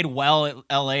played well at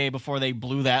L.A. before they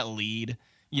blew that lead,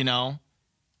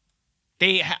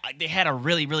 They had a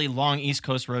really, really long East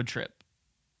Coast road trip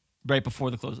right before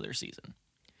the close of their season.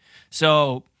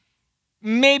 So,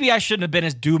 maybe I shouldn't have been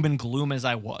as doom and gloom as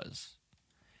I was.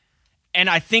 And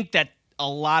I think that a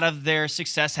lot of their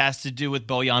success has to do with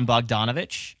Bojan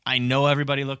Bogdanovic. I know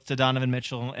everybody looked to Donovan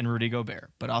Mitchell and Rudy Gobert,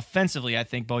 but offensively, I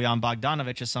think Bojan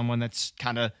Bogdanovic is someone that's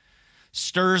kind of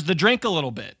stirs the drink a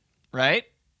little bit, right?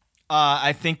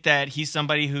 I think that he's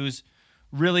somebody who's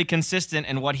really consistent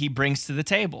in what he brings to the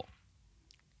table.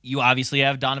 You obviously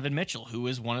have Donovan Mitchell, who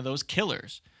is one of those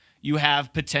killers. You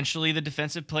have potentially the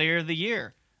Defensive Player of the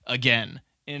Year again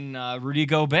in Rudy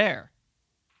Gobert.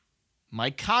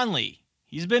 Mike Conley,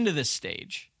 he's been to this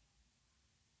stage.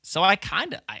 So I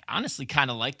honestly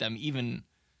kind of like them even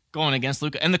going against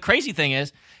Luka. And the crazy thing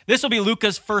is, this will be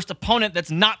Luka's first opponent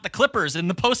that's not the Clippers in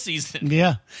the postseason.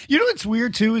 Yeah. What's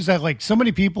weird, too, is that, so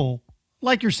many people,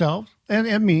 like yourself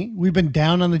and me, we've been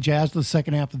down on the Jazz the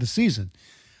second half of the season.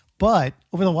 But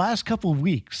over the last couple of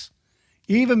weeks,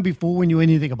 even before we knew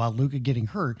anything about Luka getting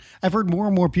hurt, I've heard more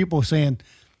and more people saying,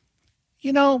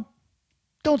 don't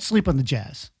sleep on the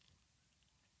Jazz.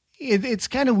 It's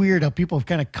kind of weird how people have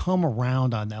kind of come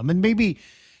around on them. And maybe,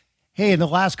 hey, in the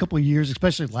last couple of years,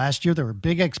 especially last year, there were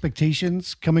big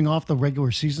expectations coming off the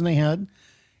regular season they had.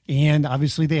 And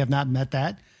obviously they have not met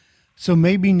that. So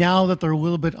maybe now that they're a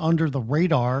little bit under the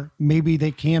radar, maybe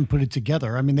they can put it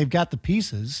together. I mean, they've got the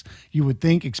pieces, you would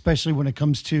think, especially when it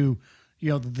comes to,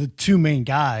 the two main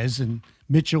guys and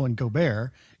Mitchell and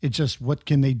Gobert. It's just what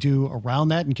can they do around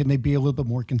that, and can they be a little bit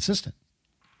more consistent?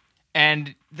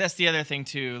 And that's the other thing,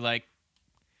 too.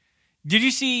 Did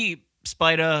you see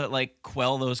Spida,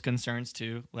 quell those concerns,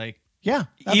 too? Yeah,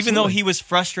 absolutely. Even though he was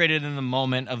frustrated in the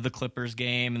moment of the Clippers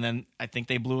game, and then I think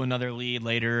they blew another lead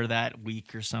later that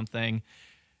week or something,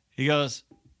 he goes,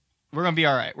 we're going to be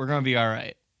all right. We're going to be all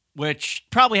right, which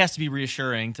probably has to be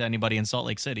reassuring to anybody in Salt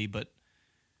Lake City. But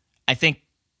I think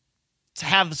to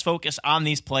have this focus on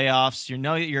these playoffs,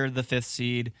 you're the 5th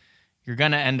seed. You're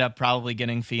going to end up probably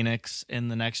getting Phoenix in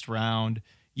the next round.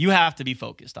 You have to be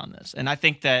focused on this. And I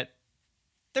think that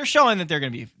they're showing that they're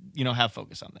going to be, have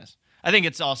focus on this. I think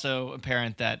it's also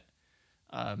apparent that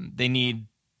they need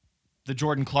the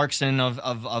Jordan Clarkson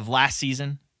of last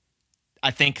season.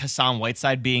 I think Hassan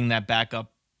Whiteside being that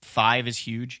backup 5 is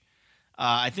huge.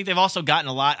 I think they've also gotten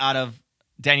a lot out of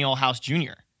Daniel House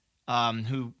Jr.,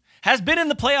 who has been in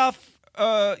the playoff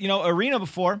arena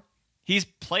before. He's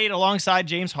played alongside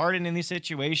James Harden in these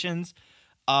situations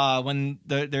when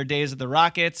their days at the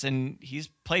Rockets, and he's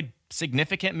played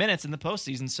significant minutes in the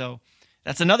postseason. So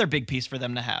that's another big piece for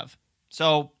them to have.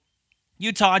 So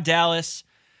Utah, Dallas,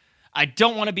 I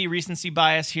don't want to be recency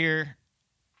bias here.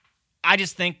 I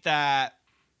just think that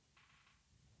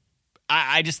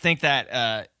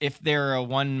if they're a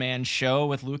one-man show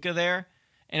with Luka there,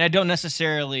 and I don't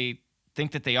necessarily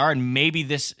think that they are, and maybe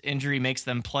this injury makes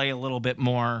them play a little bit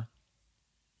more,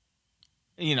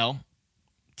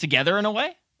 together in a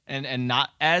way, and not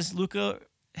as Luka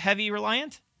heavy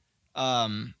reliant.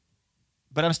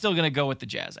 But I'm still going to go with the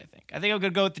Jazz, I think. I'm going to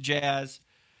go with the Jazz.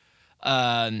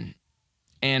 And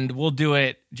we'll do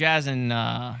it. Jazz and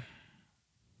I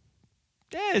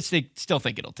still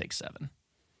think it'll take 7.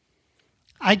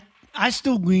 I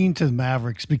still lean to the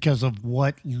Mavericks because of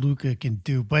what Luka can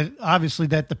do, but obviously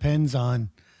that depends on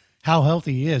how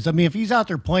healthy he is. I mean, if he's out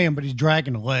there playing but he's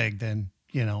dragging a leg, then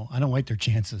I don't like their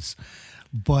chances.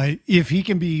 But if he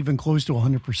can be even close to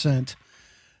 100%,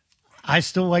 I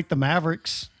still like the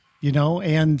Mavericks.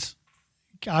 And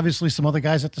obviously some other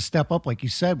guys have to step up, like you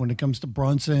said, when it comes to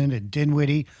Brunson and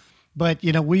Dinwiddie. But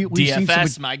we've DFS,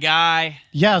 seen my guy.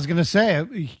 Yeah, I was gonna say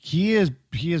he has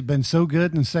been so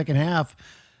good in the second half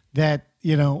that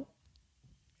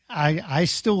I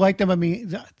still like them. I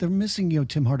mean, they're missing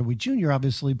Tim Hardaway Jr.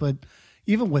 obviously, but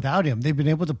even without him, they've been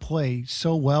able to play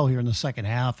so well here in the second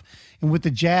half. And with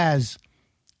the Jazz,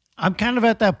 I'm kind of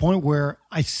at that point where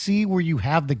I see where you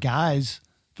have the guys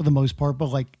for the most part,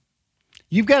 but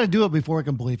you've got to do it before I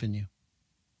can believe in you.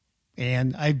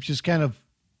 And I just kind of,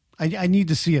 I need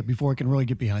to see it before I can really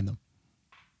get behind them.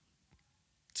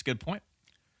 It's a good point.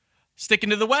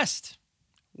 Sticking to the West,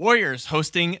 Warriors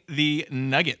hosting the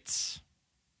Nuggets.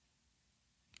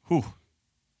 Whew.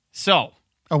 So.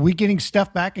 Are we getting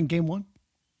Steph back in game 1?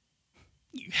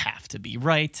 You have to be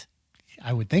right.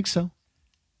 I would think so.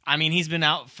 I mean, he's been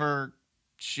out for,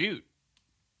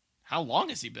 how long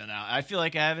has he been out? I feel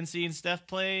like I haven't seen Steph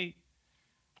play.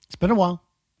 It's been a while.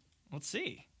 Let's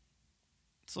see.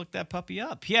 Let's look that puppy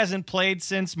up. He hasn't played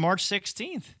since March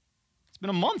 16th. It's been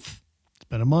a month. It's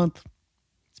been a month.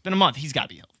 He's got to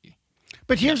be healthy.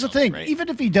 But here's the thing. Right? Even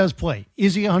if he does play,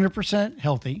 is he 100%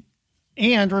 healthy?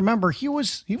 And remember, he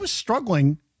was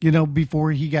struggling,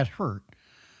 before he got hurt.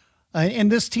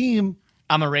 And this team...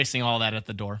 I'm erasing all that at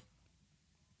the door.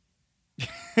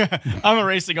 I'm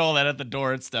erasing all that at the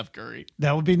door at Steph Curry.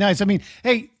 That would be nice. I mean,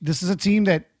 hey, this is a team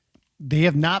that they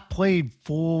have not played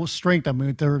full strength. I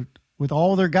mean, they're with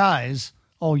all their guys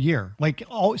all year.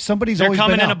 Somebody's They're always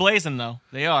coming been in out. a blazing, though.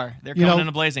 They are. They're coming in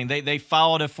a blazing. They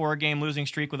followed a 4-game losing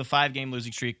streak with a 5-game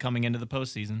losing streak coming into the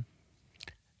postseason.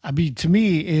 I mean, to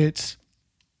me, it's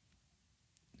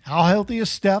how healthy is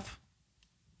Steph?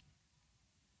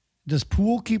 Does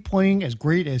Poole keep playing as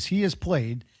great as he has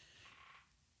played?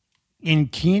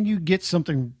 And can you get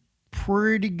something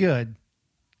pretty good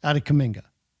out of Kuminga?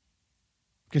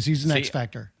 Because he's an X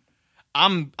factor.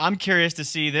 I'm curious to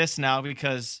see this now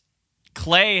because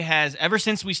Clay has, ever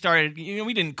since we started,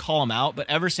 we didn't call him out, but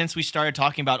ever since we started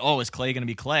talking about, is Clay going to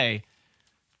be Clay?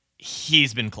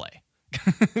 He's been Clay.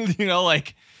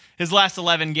 His last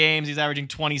 11 games, he's averaging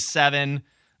 27,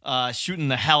 shooting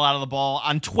the hell out of the ball.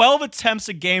 On 12 attempts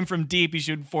a game from deep, he's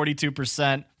shooting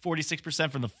 42%,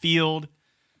 46% from the field.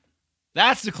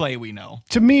 That's the Clay we know.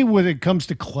 To me, when it comes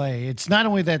to Clay, it's not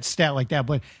only that stat like that,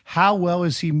 but how well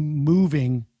is he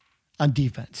moving on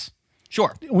defense?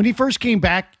 Sure. When he first came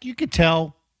back, you could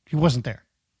tell he wasn't there.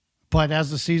 But as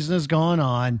the season has gone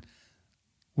on,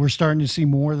 we're starting to see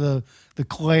more of the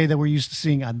Clay that we're used to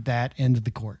seeing on that end of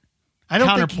the court. I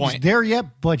don't think he's there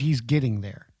yet, but he's getting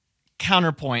there.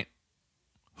 Counterpoint.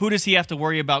 Who does he have to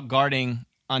worry about guarding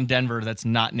on Denver that's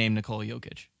not named Nikola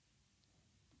Jokic?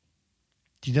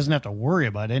 He doesn't have to worry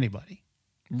about anybody.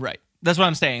 Right. That's what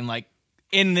I'm saying.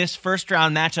 In this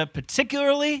first-round matchup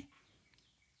particularly,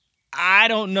 I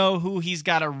don't know who he's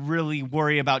got to really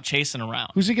worry about chasing around.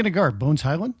 Who's he going to guard? Bones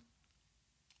Highland?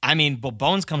 I mean,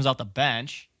 Bones comes off the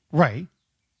bench. Right.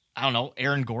 I don't know.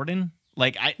 Aaron Gordon?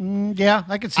 Yeah,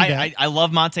 I could see that. I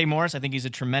love Monte Morris. I think he's a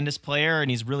tremendous player,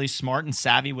 and he's really smart and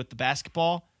savvy with the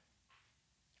basketball.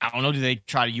 I don't know. Do they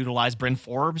try to utilize Bryn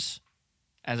Forbes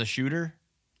as a shooter?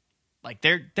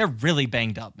 They're really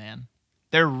banged up, man.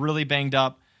 They're really banged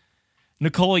up.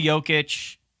 Nikola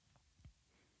Jokic,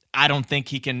 I don't think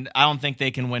he can. I don't think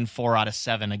they can win 4 out of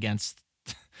 7 against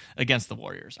the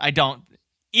Warriors. I don't.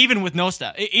 Even with no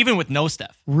Steph.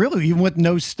 Really, even with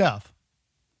no Steph.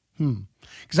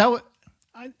 Because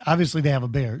obviously they have a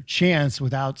better chance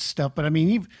without Steph. But I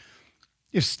mean,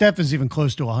 if Steph is even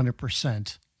close to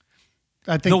 100%,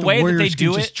 I think the way Warriors that they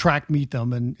do can just track meet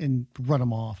them and run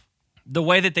them off. The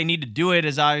way that they need to do it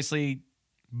is obviously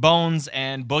Bones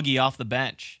and Boogie off the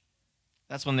bench.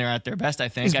 That's when they're at their best, I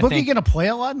think. Is Boogie going to play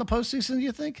a lot in the postseason, do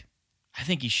you think? I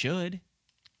think he should.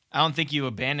 I don't think you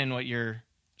abandon what your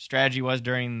strategy was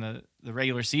during the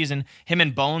regular season. Him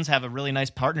and Bones have a really nice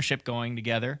partnership going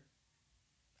together.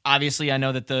 Obviously, I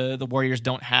know that the Warriors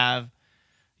don't have,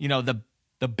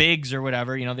 the bigs or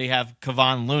whatever. They have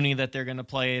Kevon Looney that they're going to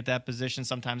play at that position.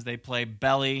 Sometimes they play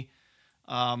Belly,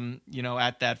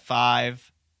 at that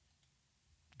 5.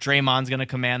 Draymond's going to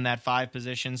command that 5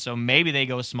 position, so maybe they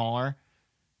go smaller.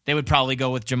 They would probably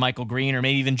go with JaMychal Green or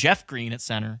maybe even Jeff Green at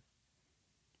center.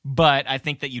 But I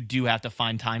think that you do have to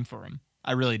find time for him.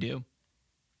 I really do.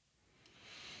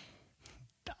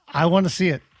 I want to see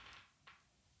it.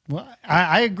 Well,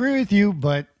 I agree with you,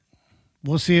 but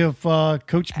we'll see if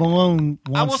Coach Malone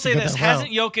wants to. I will say this. Hasn't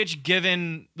Jokic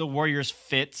given the Warriors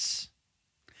fits?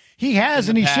 He has,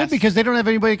 and he should, because they don't have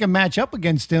anybody who can match up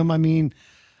against him. I mean,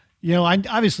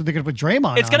 obviously they're going to put Draymond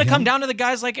on. It's going to come down to the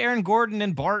guys like Aaron Gordon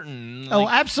and Barton. Oh,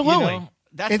 absolutely.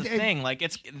 That's the thing.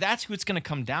 That's who it's going to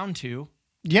come down to.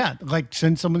 Yeah,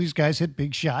 since some of these guys hit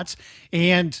big shots,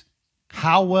 and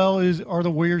how well are the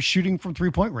Warriors shooting from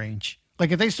 3-point range?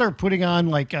 If they start putting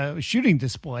on a shooting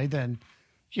display, then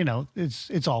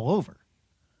it's all over.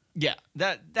 Yeah,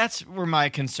 that's where my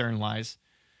concern lies.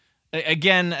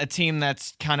 Again, a team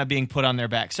that's kind of being put on their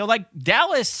back. So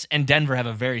Dallas and Denver have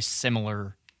a very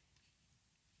similar.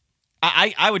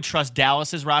 I would trust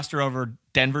Dallas's roster over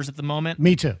Denver's at the moment.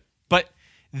 Me too. But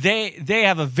they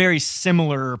have a very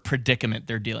similar predicament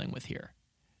they're dealing with here.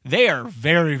 They are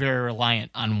very, very reliant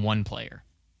on one player.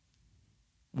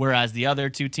 Whereas the other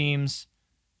two teams,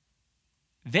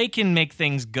 they can make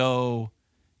things go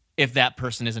if that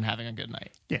person isn't having a good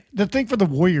night. Yeah. The thing for the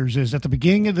Warriors is at the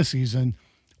beginning of the season,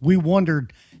 we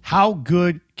wondered how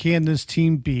good can this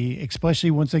team be, especially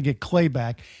once they get Clay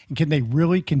back, and can they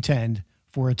really contend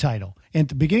for a title? And at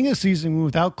the beginning of the season,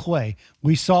 without Clay,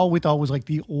 we thought was like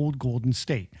the old Golden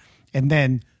State. And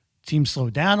then team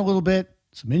slowed down a little bit.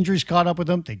 Some injuries caught up with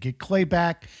them. They get Clay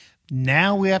back.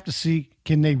 Now we have to see,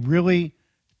 can they really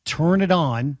turn it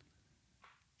on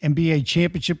and be a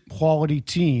championship quality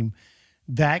team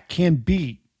that can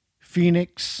beat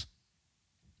Phoenix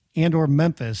and or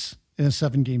Memphis in a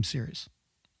 7-game series?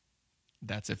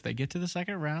 That's if they get to the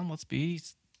second round. Let's be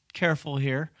careful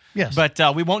here. Yes. But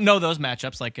we won't know those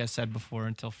matchups, like I said before,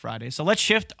 until Friday. So let's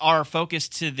shift our focus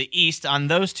to the East on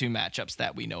those two matchups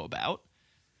that we know about.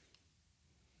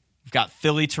 We've got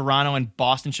Philly, Toronto, and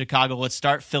Boston, Chicago. Let's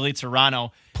start Philly,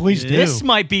 Toronto. Please do. This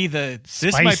might be the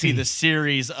Spicy.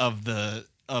 series of the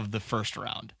first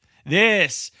round.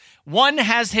 This one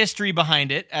has history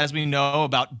behind it, as we know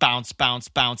about bounce, bounce,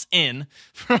 bounce in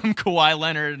from Kawhi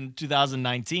Leonard in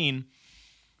 2019.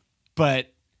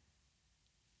 But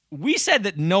we said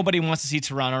that nobody wants to see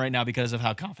Toronto right now because of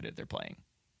how confident they're playing.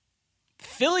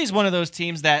 Philly's one of those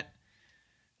teams that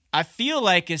I feel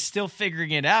like is still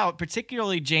figuring it out,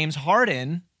 particularly James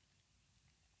Harden,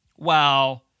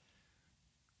 while,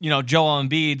 Joel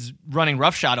Embiid's running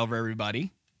roughshod over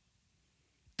everybody.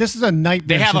 This is a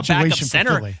nightmare situation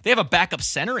for Philly. They have a backup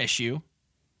center issue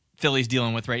Philly's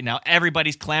dealing with right now.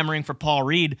 Everybody's clamoring for Paul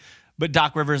Reed, but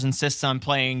Doc Rivers insists on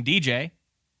playing DJ.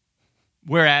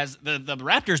 Whereas the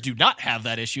Raptors do not have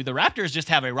that issue. The Raptors just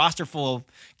have a roster full of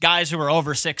guys who are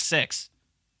over 6'6".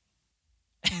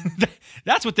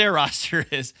 That's what their roster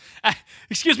is.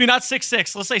 Excuse me, not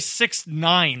 6'6". Let's say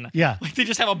 6'9". Yeah. They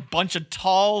just have a bunch of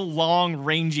tall, long,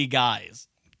 rangy guys.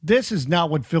 This is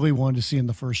not what Philly wanted to see in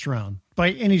the first round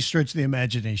by any stretch of the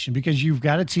imagination, because you've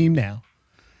got a team now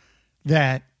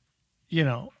that,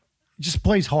 just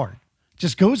plays hard.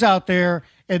 Just goes out there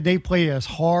and they play as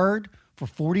hard for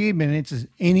 48 minutes as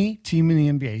any team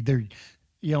in the NBA.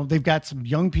 They've got some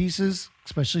young pieces,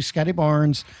 especially Scotty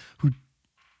Barnes, who,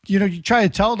 you try to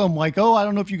tell them I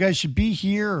don't know if you guys should be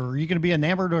here, or are you going to be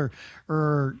enamored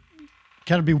or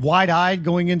kind of be wide-eyed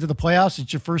going into the playoffs.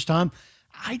 It's your first time.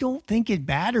 I don't think it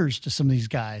matters to some of these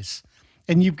guys.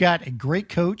 And you've got a great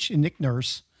coach in Nick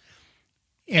Nurse.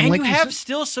 And you have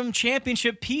still some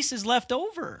championship pieces left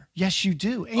over. Yes, you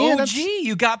do. And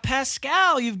you got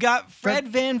Pascal. You've got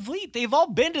Fred VanVleet. They've all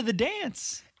been to the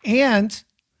dance. And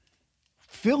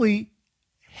Philly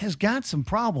has got some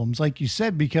problems, like you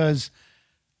said, because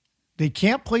they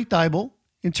can't play Thibault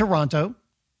in Toronto.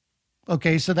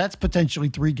 Okay, so that's potentially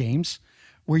 3 games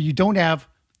where you don't have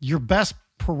your best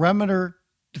perimeter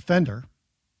defender.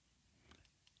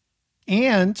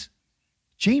 And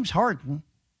James Harden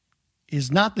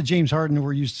is not the James Harden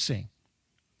we're used to seeing.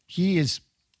 He is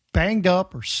banged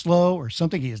up or slow or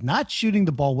something. He is not shooting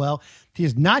the ball well. He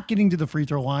is not getting to the free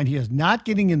throw line. He is not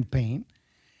getting in the paint.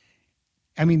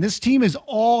 I mean, this team is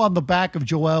all on the back of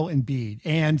Joel Embiid.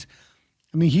 And,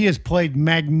 I mean, he has played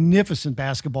magnificent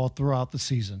basketball throughout the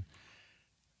season.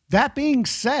 That being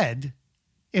said,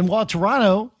 and while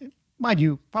Toronto, mind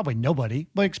you, probably nobody,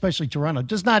 but especially Toronto,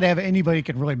 does not have anybody who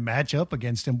can really match up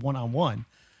against him one-on-one.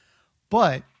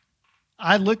 But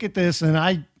I look at this and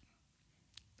I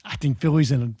think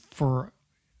Philly's in for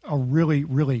a really,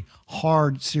 really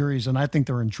hard series, and I think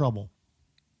they're in trouble.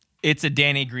 It's a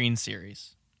Danny Green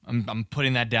series. I'm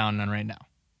putting that down on right now.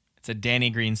 It's a Danny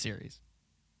Green series.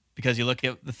 Because you look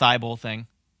at the Thibault thing,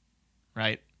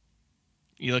 right?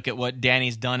 You look at what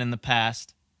Danny's done in the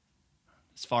past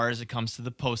as far as it comes to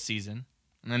the postseason.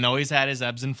 And I know he's had his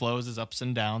ebbs and flows, his ups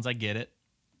and downs. I get it.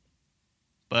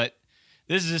 But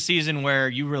this is a season where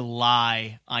you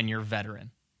rely on your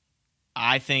veteran.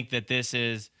 I think that this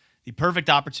is the perfect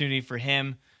opportunity for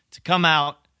him to come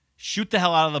out, shoot the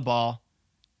hell out of the ball,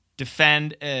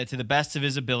 defend to the best of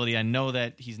his ability. I know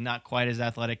that he's not quite as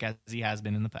athletic as he has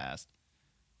been in the past,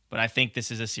 but I think this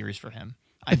is a series for him.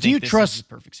 I think this is the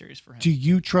perfect series for him. Do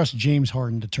you trust James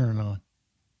Harden to turn it on?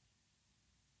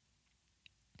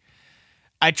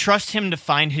 I trust him to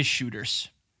find his shooters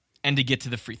and to get to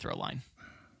the free throw line.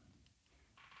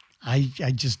 I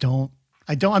just don't.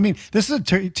 I mean, this is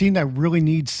a team that really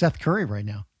needs Seth Curry right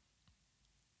now.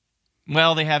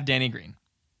 Well, they have Danny Green.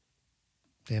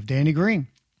 They have Danny Green.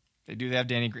 They do have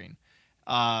Danny Green.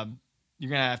 You're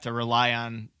going to have to rely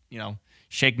on,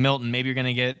 Shake Milton. Maybe you're going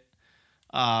to get,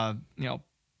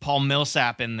 Paul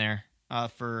Millsap in there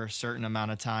for a certain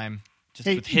amount of time, just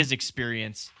with his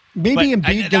experience. Maybe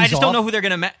Embiid goes I just don't off. know who they're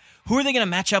going to who are they going to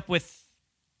match up with,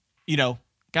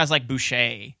 guys like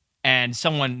Boucher and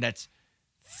someone that's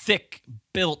thick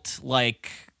built like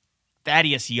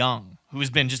Thaddeus Young, who's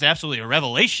been just absolutely a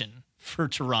revelation for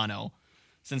Toronto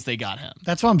since they got him.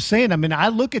 That's what I'm saying. I mean, I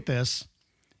look at this,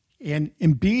 and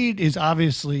Embiid is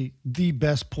obviously the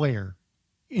best player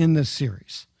in this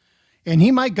series. And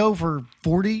he might go for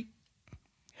 40.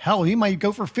 Hell, he might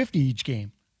go for 50 each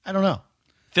game. I don't know.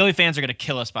 Philly fans are going to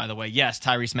kill us, by the way. Yes,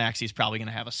 Tyrese Maxey is probably going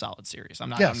to have a solid series. I'm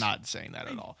not saying that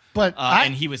at all. But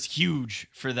and he was huge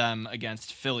for them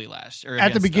against Philly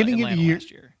at the beginning of the year.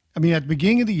 I mean, at the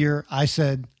beginning of the year, I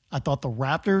said I thought the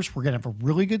Raptors were going to have a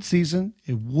really good season.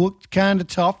 It looked kind of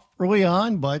tough early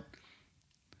on, but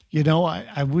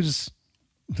I was.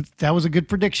 That was a good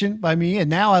prediction by me. And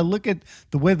now I look at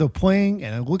the way they're playing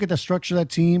and I look at the structure of that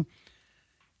team.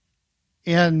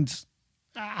 And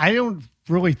I don't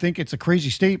really think it's a crazy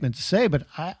statement to say, but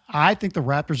I think the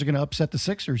Raptors are going to upset the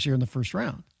Sixers here in the first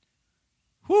round.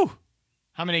 Whew.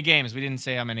 How many games? We didn't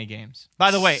say how many games.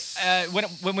 By the way,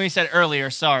 when we said earlier,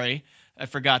 sorry, I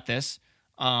forgot this.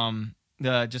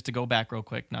 Just to go back real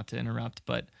quick, not to interrupt,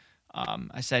 but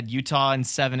I said Utah in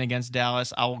 7 against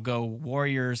Dallas. I will go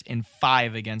Warriors in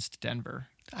 5 against Denver.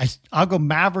 I'll go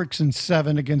Mavericks in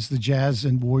 7 against the Jazz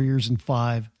and Warriors in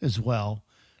 5 as well.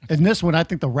 And this one, I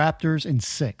think the Raptors in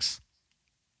 6.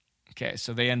 Okay,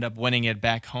 so they end up winning it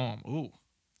back home. Ooh.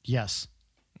 Yes.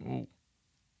 Ooh.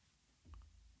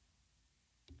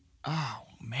 Oh,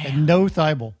 man. And no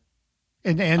Thibault.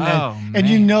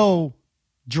 And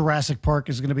Jurassic Park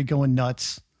is going to be going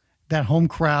nuts. That home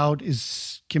crowd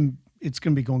it's going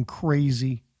to be going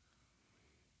crazy.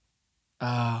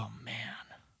 Oh, man.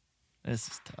 This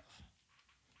is tough.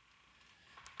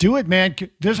 Do it, man.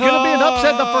 There's going to be an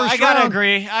upset in the first round.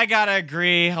 I gotta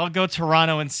agree. I'll go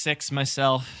Toronto in 6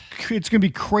 myself. It's going to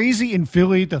be crazy in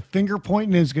Philly. The finger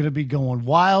pointing is going to be going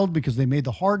wild because they made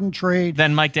the Harden trade.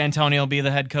 Then Mike D'Antoni will be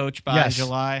the head coach by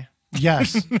July.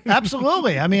 Yes,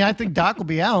 absolutely. I mean, I think Doc will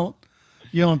be out.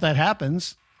 If that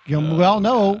happens. We all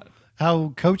know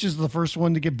how coaches are the first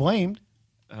one to get blamed.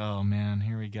 Oh, man.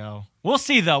 Here we go. We'll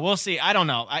see, though. We'll see. I don't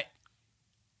know.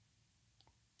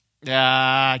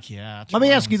 Yeah. Let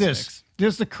me ask you this.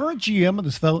 Does the current GM of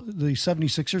the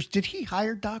 76ers, did he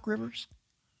hire Doc Rivers?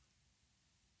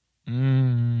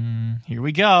 Here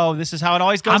we go. This is how it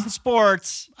always goes in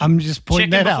sports. I'm just pointing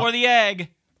that out. Chicken before the egg.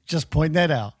 Just pointing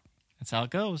that out. That's how it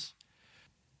goes.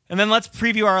 And then let's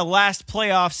preview our last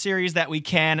playoff series that we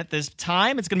can at this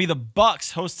time. It's going to be the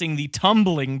Bucks hosting the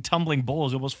tumbling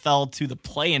Bulls, who almost fell to the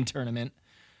play-in tournament.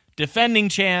 Defending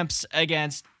champs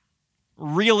against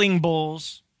reeling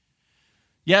Bulls.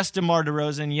 Yes, DeMar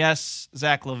DeRozan. Yes,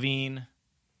 Zach LaVine.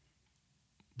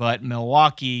 But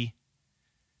Milwaukee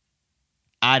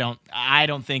I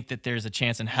don't think that there's a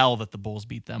chance in hell that the Bulls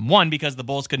beat them. One, because the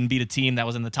Bulls couldn't beat a team that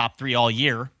was in the top 3 all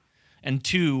year. And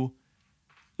two,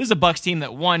 this is a Bucks team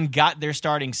that, one, got their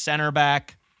starting center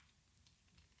back.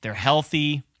 They're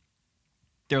healthy.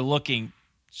 They're looking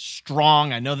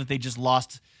strong. I know that they just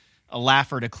lost a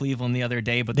laugher to Cleveland the other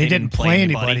day, but they didn't play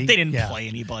anybody. They didn't play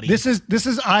anybody. This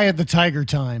is Eye of the Tiger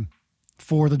time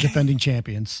for the defending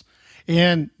champions.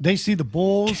 And they see the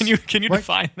Bulls. Can you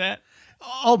define that?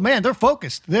 Oh, man, they're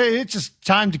focused. It's just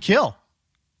time to kill.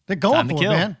 They're going for it,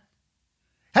 man.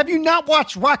 Have you not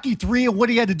watched Rocky III and what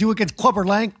he had to do against Clubber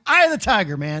Lang? Eye of the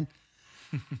Tiger, man.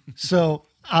 So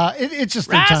it's just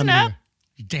their time. Up.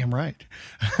 You're damn right.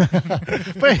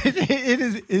 But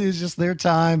it is just their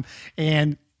time.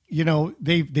 And, you know,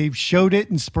 they've showed it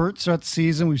in spurts throughout the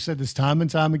season. We've said this time and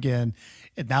time again.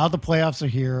 And now the playoffs are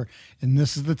here, and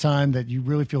this is the time that you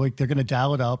really feel like they're going to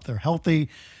dial it up. They're healthy.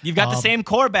 You've got the same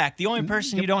core back. The only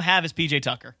person you don't have is PJ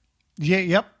Tucker. Yeah,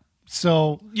 yep.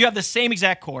 So you have the same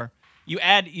exact core. You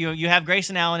add you have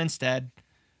Grayson Allen instead,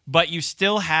 but you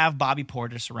still have Bobby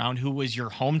Portis around, who was your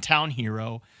hometown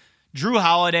hero. Drew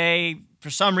Holiday, for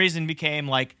some reason, became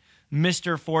like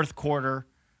Mr. Fourth Quarter.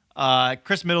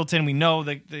 Chris Middleton, we know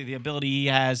the ability he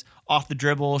has off the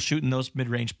dribble, shooting those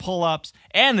mid-range pull-ups,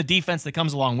 and the defense that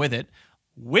comes along with it,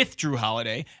 with Drew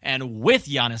Holiday and with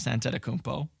Giannis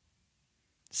Antetokounmpo.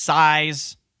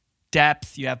 Size,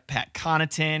 depth, you have Pat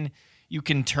Connaughton. You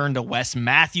can turn to Wes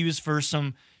Matthews for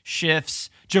some shifts.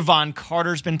 Javon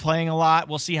Carter's been playing a lot.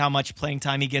 We'll see how much playing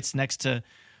time he gets next to,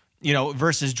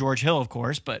 versus George Hill, of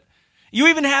course. But you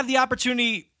even have the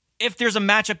opportunity, if there's a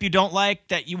matchup you don't like,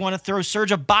 that you want to throw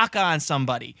Serge Ibaka on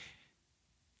somebody.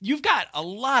 You've got a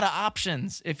lot of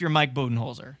options if you're Mike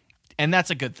Budenholzer, and that's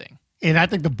a good thing. And I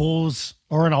think the Bulls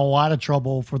are in a lot of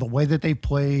trouble for the way that they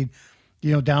played,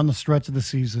 down the stretch of the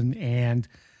season. And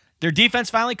their defense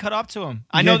finally caught up to them.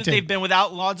 I know that they've been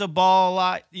without Lonzo Ball a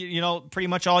lot, pretty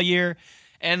much all year.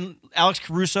 And Alex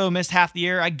Caruso missed half the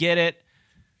year. I get it.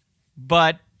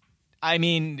 But, I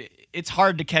mean, it's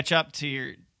hard to catch up to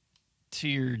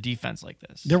your defense like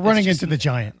this. They're running into the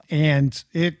giant, and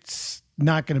it's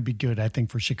not going to be good, I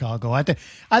think, for Chicago. I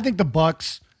think the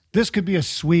Bucks, this could be a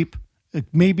sweep,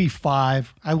 maybe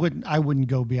 5. I wouldn't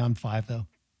go beyond 5 though.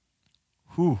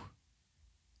 Whew.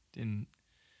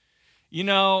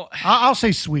 I'll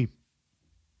say sweep.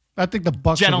 I think the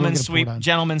Bucks gentleman's sweep.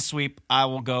 Gentleman's sweep.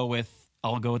 I'll go with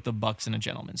the Bucks in a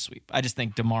gentleman's sweep. I just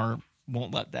think DeMar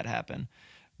won't let that happen.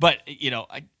 But,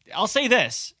 I'll say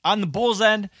this. On the Bulls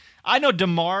end, I know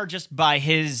DeMar, just by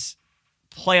his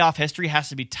playoff history, has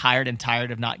to be tired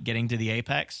of not getting to the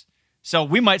apex. So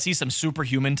we might see some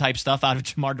superhuman type stuff out of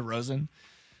DeMar DeRozan.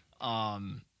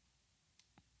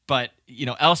 But,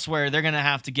 elsewhere, they're going to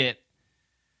have to get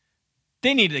 –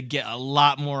 they need to get a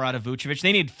lot more out of Vucevic.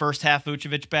 They need first half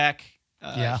Vucevic back.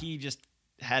 He just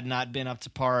had not been up to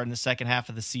par in the second half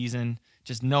of the season,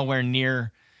 just nowhere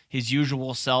near his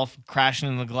usual self, crashing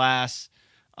in the glass,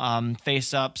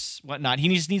 face-ups, whatnot. He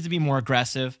just needs to be more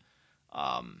aggressive.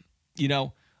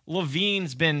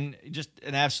 Levine's been just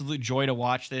an absolute joy to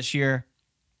watch this year.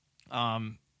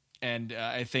 And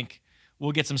I think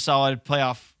we'll get some solid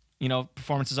playoff,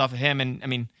 performances off of him. And, I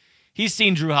mean, he's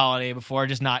seen Drew Holiday before,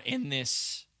 just not in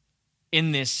this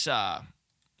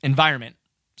environment.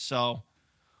 So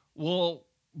we'll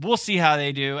see how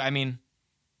they do. I mean,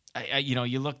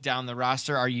 you look down the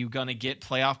roster. Are you going to get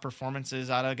playoff performances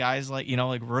out of guys like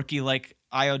rookie like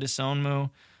Ayo Dosunmu,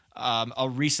 a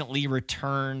recently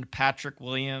returned Patrick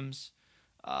Williams?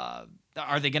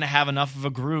 Are they going to have enough of a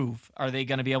groove? Are they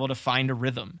going to be able to find a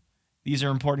rhythm? These are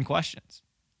important questions.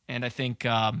 And I think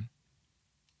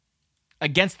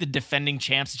against the defending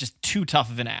champs, it's just too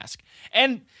tough of an ask.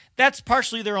 And that's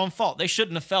partially their own fault. They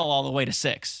shouldn't have fell all the way to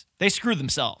 6. They screwed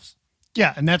themselves.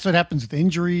 Yeah, and that's what happens with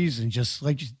injuries, and just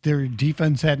like their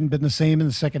defense hadn't been the same in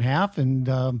the second half,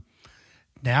 and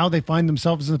now they find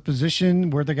themselves in a position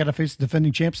where they got to face the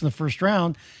defending champs in the first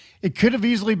round. It could have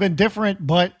easily been different,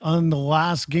 but on the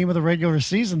last game of the regular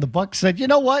season, the Bucks said, "You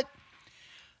know what?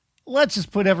 Let's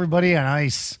just put everybody on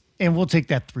ice, and we'll take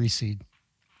that 3 seed."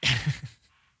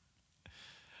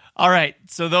 All right,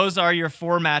 so those are your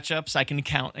 4 matchups. I can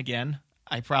count again.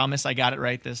 I promise I got it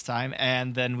right this time.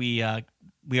 And then we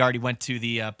already went to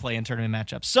the play-in tournament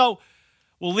matchups. So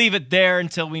we'll leave it there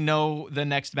until we know the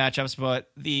next matchups. But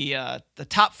the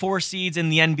top 4 seeds in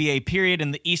the NBA period.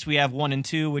 In the East, we have 1 and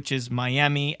 2, which is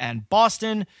Miami and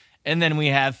Boston. And then we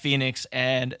have Phoenix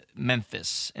and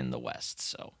Memphis in the West.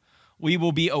 So we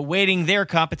will be awaiting their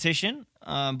competition.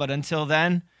 But until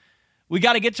then, We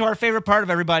got to get to our favorite part of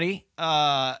everybody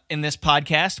in this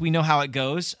podcast. We know how it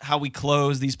goes, how we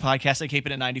close these podcasts at Keep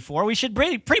It at 94. We should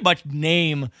pretty much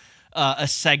name a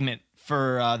segment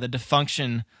for the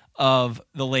dysfunction of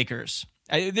the Lakers.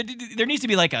 There needs to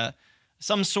be like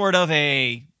some sort of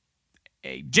a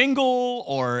jingle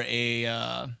or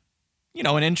an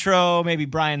intro, maybe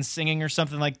Brian singing or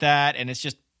something like that, and it's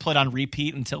just put on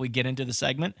repeat until we get into the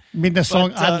segment. I mean, the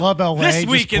song "I Love LA." This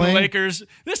week in Lakers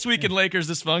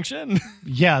dysfunction.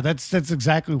 Yeah, that's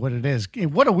exactly what it is.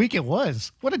 What a week it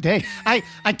was! What a day!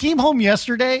 I came home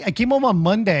yesterday. I came home on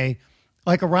Monday,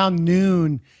 like around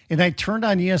noon, and I turned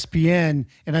on ESPN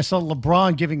and I saw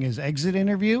LeBron giving his exit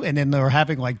interview, and then they were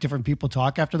having like different people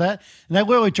talk after that. And I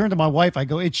literally turned to my wife. I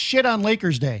go, "It's shit on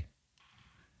Lakers Day."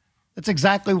 That's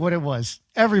exactly what it was.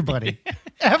 Everybody.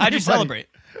 How'd you celebrate?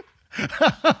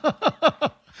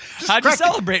 How'd you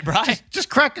celebrate, Brian? Just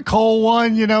crack a cold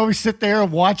one, we sit there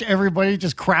and watch everybody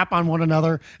just crap on one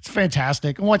another. It's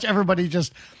fantastic. And watch everybody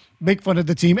just make fun of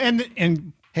the team.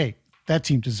 And hey, that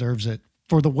team deserves it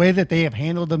for the way that they have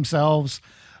handled themselves.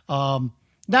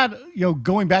 Not,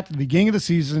 going back to the beginning of the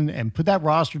season and put that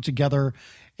roster together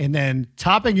and then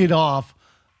topping it off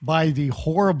by the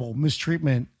horrible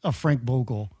mistreatment of Frank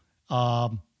Vogel.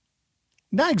 Not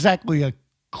exactly a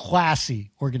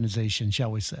classy organization, shall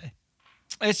we say.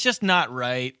 It's just not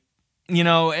right.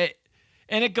 And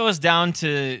it goes down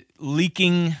to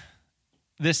leaking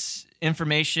this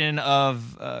information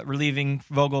of relieving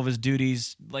Vogel of his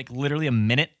duties like literally a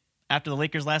minute after the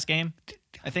Lakers' last game.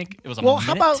 I think it was a minute.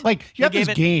 How about you have this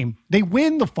game. They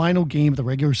win the final game of the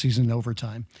regular season in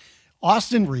overtime.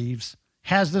 Austin Reeves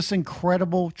has this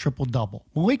incredible triple-double.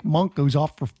 Malik Monk goes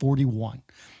off for 41.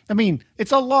 I mean,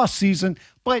 it's a lost season,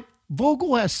 but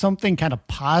Vogel has something kind of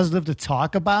positive to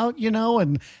talk about,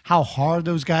 and how hard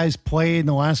those guys played in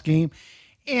the last game.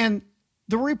 And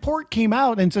the report came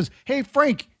out and says, "Hey,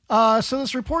 Frank, so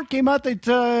this report came out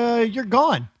that you're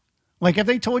gone. Like, have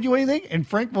they told you anything?" And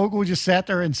Frank Vogel just sat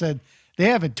there and said, "They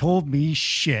haven't told me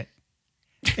shit."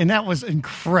 And that was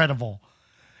incredible.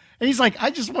 And he's like,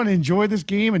 "I just want to enjoy this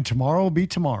game, and tomorrow will be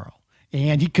tomorrow."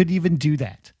 And he couldn't even do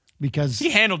that. Because he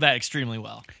handled that extremely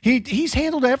well. He's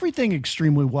handled everything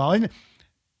extremely well. And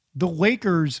the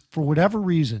Lakers, for whatever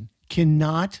reason,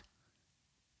 cannot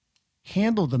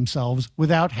handle themselves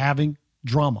without having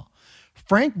drama.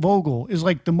 Frank Vogel is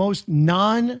like the most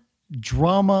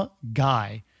non-drama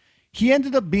guy. He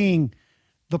ended up being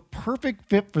the perfect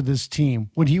fit for this team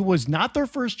when he was not their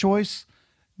first choice,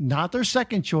 not their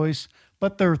second choice,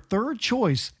 but their third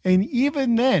choice. And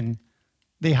even then,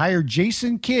 they hired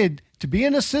Jason Kidd to be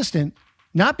an assistant,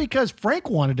 not because Frank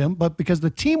wanted him, but because the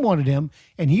team wanted him.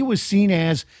 And he was seen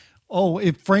as,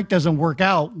 if Frank doesn't work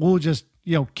out, we'll just,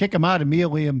 kick him out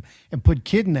immediately and put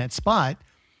Kidd in that spot.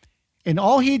 And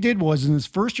all he did was, in his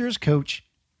first year as coach,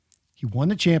 he won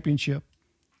the championship.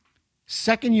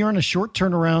 Second year on a short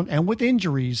turnaround and with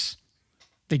injuries,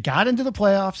 they got into the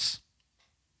playoffs.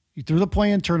 He threw the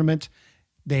play-in tournament.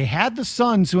 They had the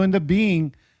Suns, who ended up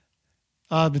being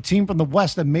the team from the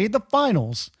West that made the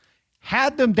finals,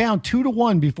 had them down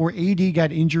 2-1 before AD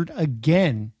got injured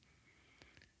again.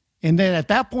 And then at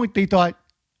that point, they thought,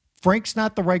 Frank's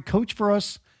not the right coach for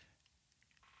us.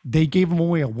 They gave him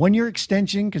only a 1-year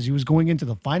extension because he was going into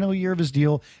the final year of his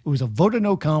deal. It was a vote of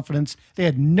no confidence. They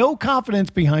had no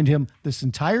confidence behind him this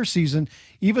entire season,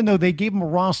 even though they gave him a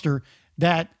roster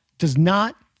that does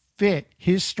not fit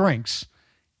his strengths.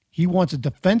 He wants a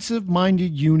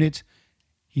defensive-minded unit.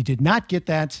 He did not get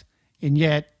that. And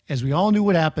yet, as we all knew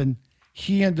what happened,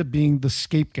 he ended up being the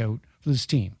scapegoat for this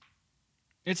team.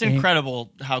 It's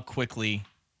incredible how quickly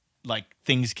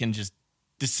things can just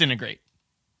disintegrate.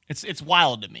 It's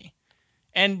wild to me.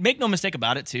 And make no mistake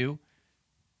about it, too.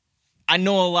 I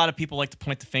know a lot of people like to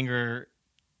point the finger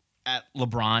at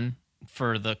LeBron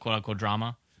for the quote-unquote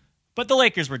drama. But the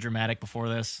Lakers were dramatic before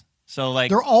this. So,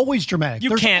 they're always dramatic.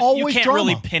 You can't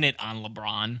really pin it on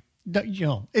LeBron.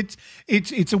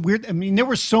 It's a weird. I mean, there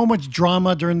was so much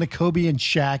drama during the Kobe and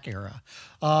Shaq era.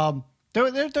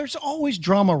 There's always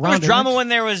drama around. There was drama when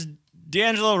there was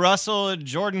D'Angelo Russell and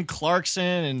Jordan Clarkson,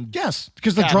 and yes,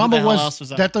 because the drama was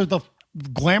that they're the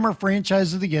glamour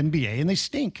franchise of the NBA and they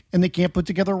stink and they can't put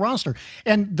together a roster.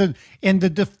 And the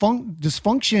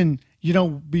dysfunction,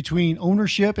 between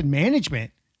ownership and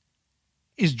management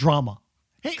is drama.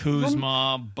 Hey,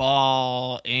 Kuzma,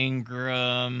 Ball,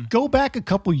 Ingram. Go back a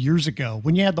couple years ago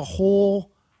when you had the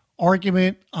whole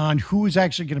argument on who is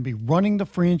actually going to be running the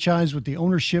franchise with the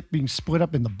ownership being split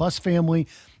up in the Buss family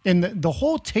and the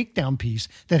whole takedown piece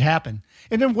that happened.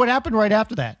 And then what happened right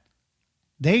after that?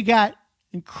 They got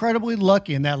incredibly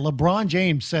lucky in that LeBron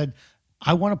James said,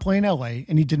 I want to play in LA,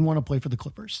 and he didn't want to play for the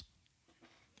Clippers.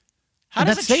 How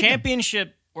does a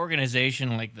championship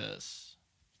organization like this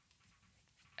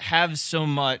have so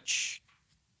much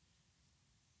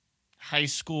high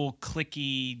school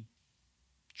cliquey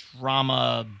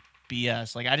drama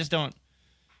BS? Like, I just don't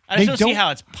see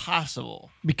how it's possible.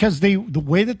 Because the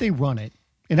way that they run it,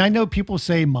 and I know people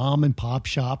say mom and pop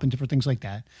shop and different things like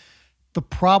that. The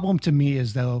problem to me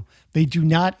is, though, they do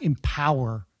not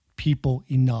empower people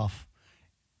enough.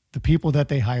 The people that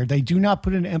they hire, they do not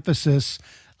put an emphasis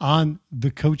on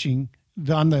the coaching,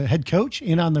 on the head coach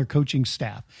and on their coaching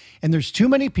staff. And there's too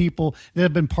many people that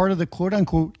have been part of the quote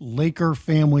unquote Laker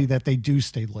family that they do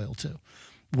stay loyal to.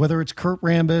 Whether it's Kurt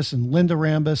Rambis and Linda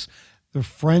Rambis, they're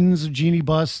friends of Jeannie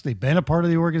Buss. They've been a part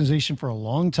of the organization for a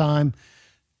long time.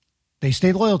 They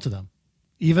stayed loyal to them,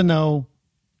 even though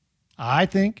I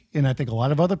think, and I think a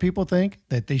lot of other people think,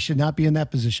 that they should not be in that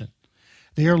position.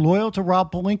 They are loyal to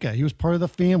Rob Pelinka. He was part of the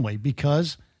family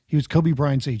because he was Kobe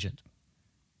Bryant's agent.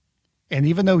 And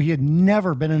even though he had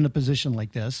never been in a position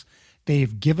like this,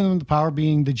 they've given him the power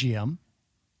being the GM,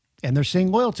 and they're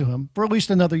staying loyal to him for at least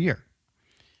another year.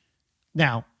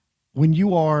 Now, when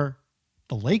you are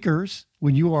the Lakers,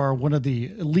 when you are one of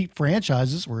the elite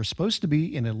franchises, or are supposed to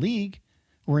be in a league,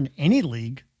 or in any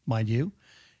league, mind you,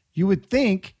 you would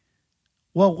think,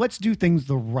 well, let's do things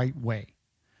the right way.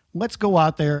 Let's go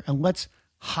out there and let's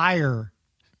hire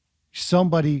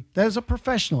somebody that is a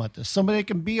professional at this, somebody that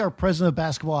can be our president of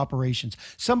basketball operations,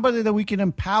 somebody that we can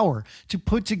empower to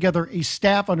put together a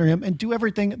staff under him and do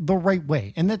everything the right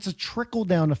way. And that's a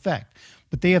trickle-down effect.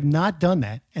 But they have not done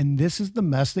that, and this is the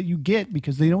mess that you get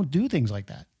because they don't do things like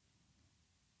that.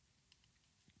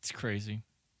 It's crazy.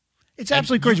 It's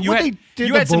absolutely crazy. What they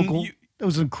did to Vogel, it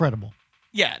was incredible.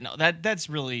 Yeah, no, that's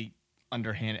really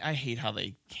underhanded. I hate how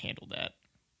they handled that.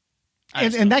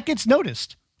 And that gets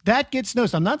noticed. That gets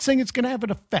noticed. I'm not saying it's going to have an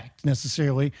effect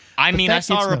necessarily. I mean, I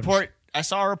saw a report. I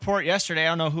saw a report yesterday. I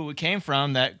don't know who it came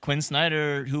from. That Quinn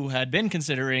Snyder, who had been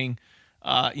considering,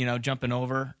 jumping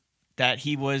over, that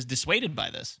he was dissuaded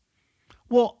by this.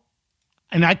 Well,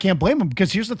 and I can't blame him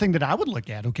because here's the thing that I would look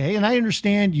at. Okay, and I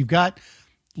understand you've got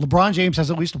LeBron James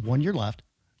has at least 1 year left.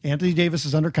 Anthony Davis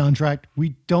is under contract.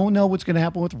 We don't know what's going to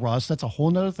happen with Russ. That's a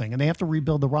whole nother thing, and they have to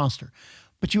rebuild the roster.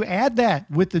 But you add that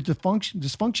with the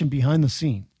dysfunction behind the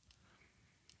scene.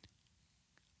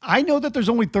 I know that there's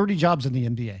only 30 jobs in the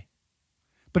NBA.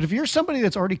 But if you're somebody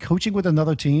that's already coaching with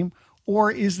another team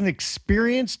or is an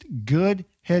experienced, good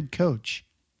head coach,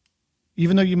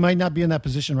 even though you might not be in that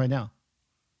position right now,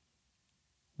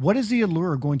 what is the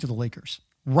allure of going to the Lakers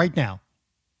right now?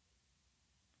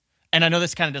 And I know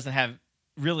this kind of doesn't have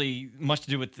really much to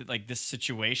do with this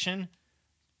situation,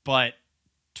 but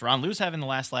Tyronn Lue's having the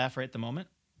last laugh right at the moment.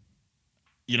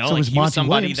 You know, so he was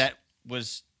somebody Williams. That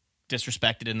was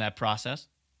disrespected in that process.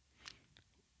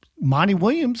 Monty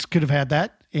Williams could have had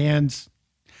that, and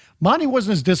Monty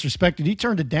wasn't as disrespected. He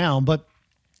turned it down, but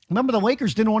remember the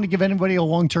Lakers didn't want to give anybody a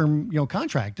long-term,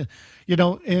 contract,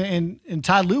 and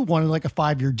Ty Lue wanted like a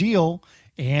 5-year deal,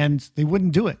 and they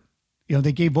wouldn't do it.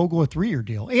 They gave Vogel a 3-year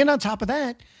deal. And on top of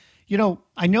that,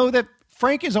 I know that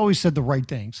Frank has always said the right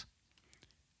things,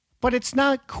 but it's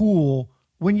not cool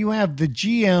when you have the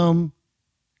GM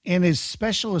and his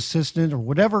special assistant or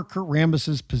whatever Kurt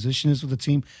Rambis's position is with the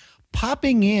team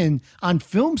popping in on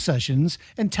film sessions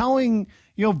and telling,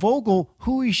 Vogel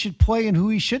who he should play and who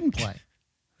he shouldn't play.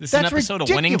 This is an episode ridiculous.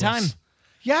 Of Winning Time?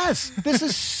 Yes, this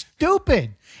is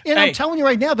stupid. And I'm telling you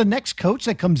right now, the next coach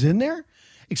that comes in there,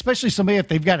 especially somebody if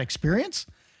they've got experience,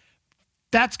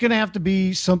 that's going to have to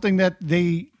be something that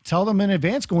they tell them in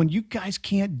advance going, you guys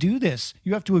can't do this.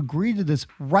 You have to agree to this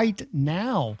right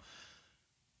now.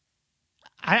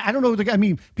 I don't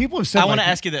know. People have said. I want to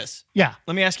ask you this. Yeah.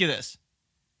 Let me ask you this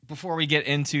before we get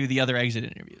into the other exit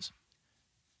interviews.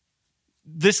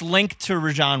 This link to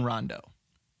Rajon Rondo,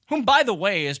 whom, by the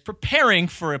way, is preparing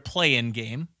for a play-in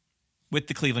game with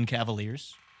the Cleveland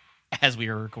Cavaliers as we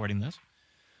are recording this,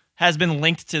 has been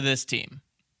linked to this team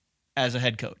as a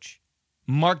head coach.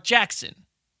 Mark Jackson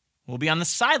will be on the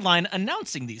sideline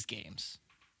announcing these games,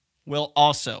 will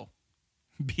also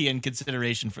be in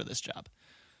consideration for this job.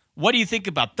 What do you think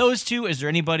about those two? Is there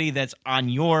anybody that's on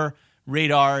your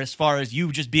radar as far as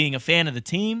you just being a fan of the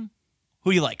team?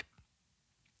 Who you like?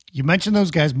 You mentioned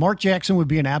those guys. Mark Jackson would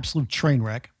be an absolute train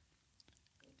wreck.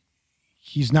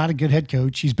 He's not a good head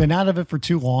coach. He's been out of it for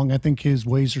too long. I think his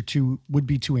ways would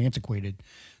be too antiquated.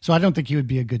 So I don't think he would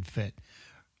be a good fit.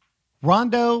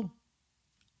 Rondo,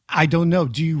 I don't know.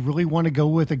 Do you really want to go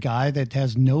with a guy that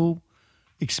has no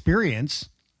experience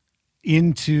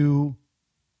into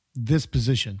this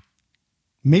position?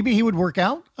 Maybe he would work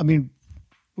out.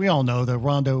 We all know that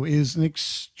Rondo is an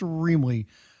extremely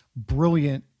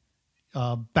brilliant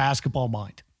basketball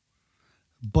mind.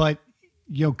 But,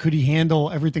 could he handle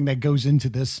everything that goes into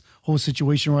this whole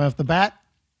situation right off the bat?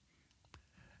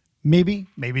 Maybe,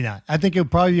 maybe not. I think it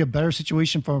would probably be a better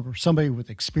situation for somebody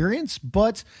with experience,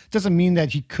 but doesn't mean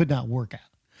that he could not work out.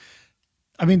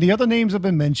 I mean, the other names have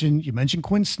been mentioned. You mentioned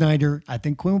Quinn Snyder. I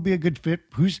think Quinn would be a good fit.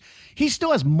 He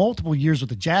still has multiple years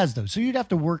with the Jazz, though, so you'd have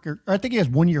to work. Or I think he has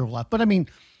 1 year left. But I mean,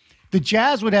 the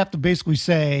Jazz would have to basically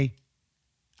say,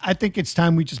 I think it's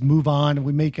time we just move on and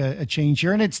we make a change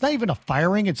here. And it's not even a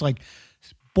firing. It's like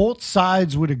both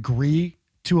sides would agree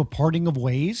to a parting of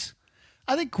ways.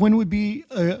 I think Quinn would be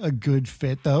a good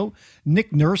fit, though.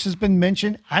 Nick Nurse has been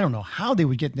mentioned. I don't know how they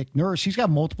would get Nick Nurse. He's got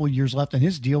multiple years left in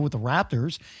his deal with the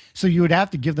Raptors, so you would have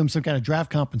to give them some kind of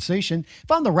draft compensation. If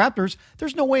I'm the Raptors,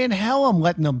 there's no way in hell I'm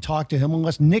letting them talk to him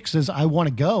unless Nick says, I want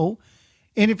to go.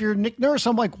 And if you're Nick Nurse,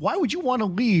 I'm like, why would you want to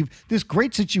leave this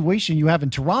great situation you have in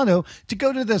Toronto to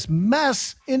go to this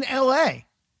mess in L.A.?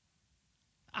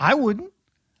 I wouldn't.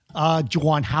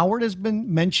 Juwan Howard has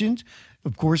been mentioned.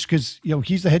 Of course, because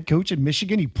he's the head coach in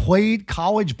Michigan. He played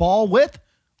college ball with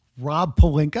Rob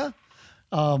Pelinka.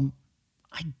 I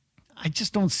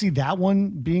just don't see that one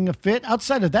being a fit.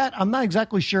 Outside of that, I'm not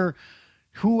exactly sure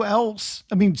who else.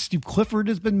 I mean, Steve Clifford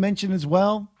has been mentioned as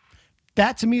well.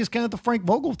 That to me is kind of the Frank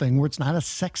Vogel thing, where it's not a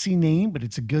sexy name, but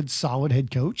it's a good, solid head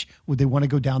coach. Would they want to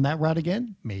go down that route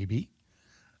again? Maybe.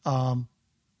 I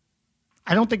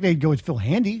don't think they'd go with Phil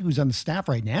Handy, who's on the staff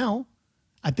right now.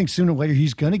 I think sooner or later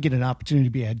he's going to get an opportunity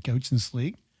to be a head coach in this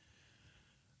league.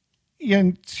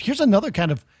 And here's another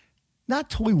kind of not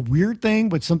totally weird thing,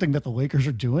 but something that the Lakers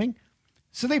are doing.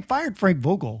 So they fired Frank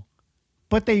Vogel,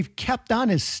 but they've kept on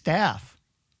his staff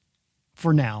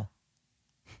for now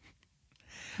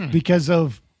because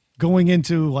of going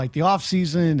into like the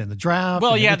offseason and the draft.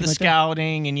 Well, you have the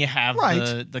scouting and you have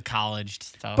the college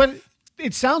stuff. But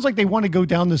it sounds like they want to go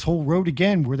down this whole road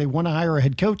again where they want to hire a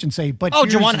head coach and say, but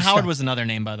Juwan Howard was another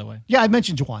name, by the way. Yeah, I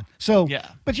mentioned Juwan. So,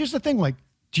 yeah. But here's the thing, like,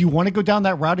 do you want to go down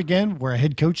that route again where a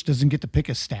head coach doesn't get to pick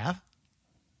a staff?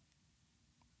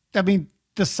 I mean,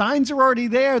 the signs are already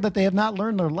there that they have not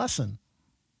learned their lesson.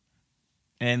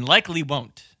 And likely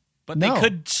won't. But they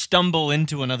could stumble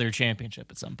into another championship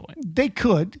at some point. They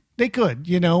could.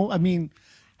 I mean,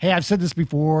 hey, I've said this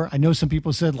before. I know some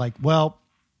people said, like, well,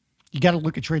 you got to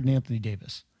look at trading Anthony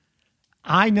Davis.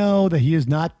 I know that he has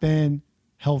not been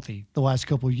healthy the last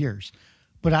couple of years,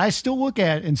 but I still look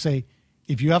at it and say,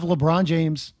 if you have LeBron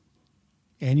James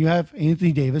and you have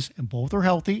Anthony Davis and both are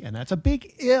healthy, and that's a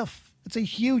big if, it's a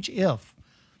huge if,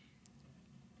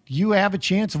 you have a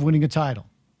chance of winning a title.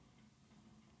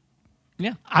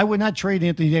 Yeah. I would not trade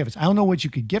Anthony Davis. I don't know what you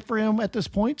could get for him at this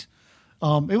point.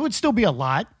 It would still be a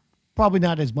lot. Probably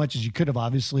not as much as you could have,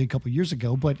 obviously, a couple of years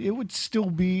ago, but it would still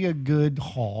be a good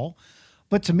haul.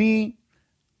 But to me,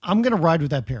 I'm going to ride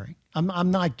with that pairing.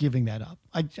 I'm not giving that up.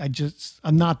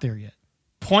 I'm not there yet.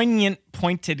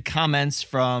 Pointed comments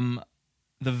from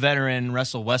the veteran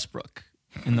Russell Westbrook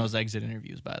in those exit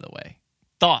interviews, by the way.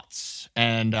 Thoughts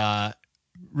and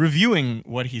reviewing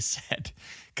what he said.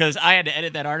 Because I had to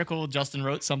edit that article. Justin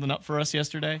wrote something up for us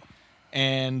yesterday.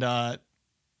 And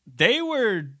they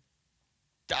were...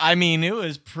 I mean, it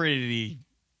was pretty,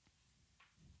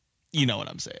 you know what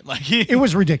I'm saying. Like it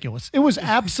was ridiculous. It was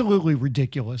absolutely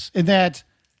ridiculous in that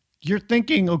you're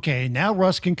thinking, okay, now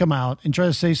Russ can come out and try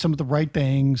to say some of the right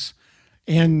things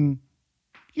and,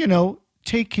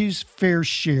 take his fair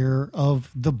share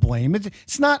of the blame.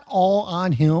 It's not all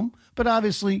on him, but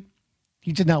obviously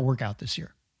he did not work out this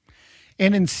year.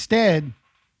 And instead,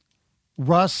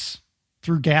 Russ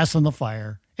threw gas on the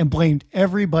fire and blamed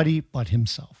everybody but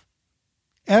himself.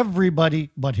 Everybody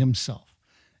but himself.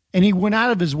 And he went out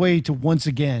of his way to once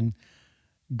again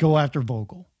go after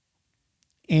Vogel.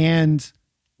 And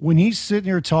when he's sitting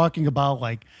here talking about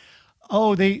like,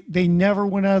 oh, they never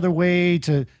went out of their way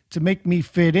to make me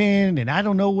fit in, and I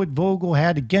don't know what Vogel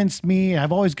had against me.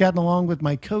 I've always gotten along with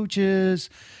my coaches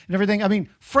and everything. I mean,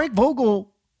 Frank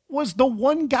Vogel was the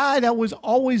one guy that was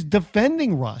always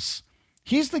defending Russ.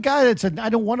 He's the guy that said, I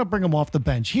don't want to bring him off the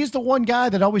bench. He's the one guy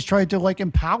that always tried to like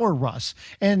empower Russ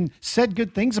and said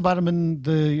good things about him in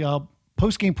the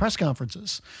post-game press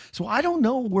conferences. So I don't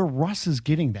know where Russ is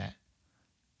getting that.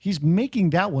 He's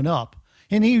making that one up.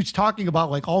 And he was talking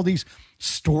about like all these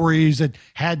stories that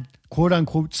had quote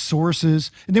unquote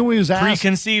sources. And then when he was asked,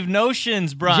 preconceived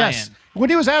notions, Brian. Yes. When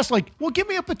he was asked like, well, give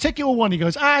me a particular one. He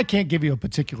goes, I can't give you a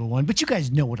particular one, but you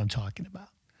guys know what I'm talking about.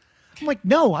 I'm like,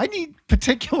 no, I need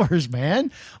particulars,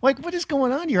 man. Like, what is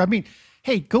going on here? I mean,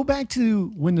 hey, go back to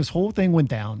when this whole thing went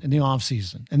down in the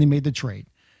offseason and they made the trade.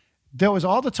 there was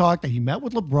all the talk that he met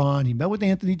with LeBron, he met with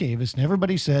Anthony Davis, and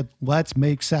everybody said, let's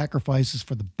make sacrifices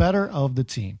for the better of the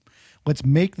team. Let's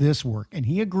make this work. And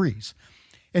he agrees.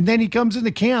 And then he comes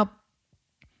into camp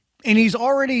and he's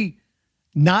already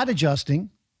not adjusting.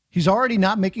 He's already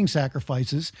not making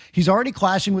sacrifices. He's already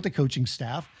clashing with the coaching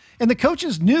staff. And the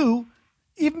coaches knew,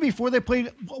 even before they played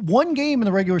one game in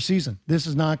the regular season, this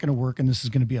is not going to work and this is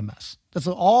going to be a mess. That's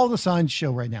all the signs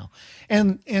show right now.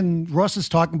 And Russ is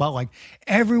talking about, like,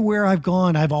 everywhere I've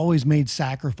gone, I've always made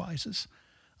sacrifices.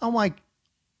 I'm like,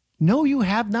 no, you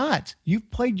have not. You've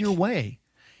played your way.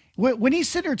 When he's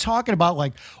sitting there talking about,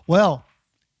 like, well,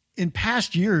 in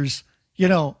past years,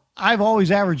 I've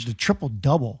always averaged a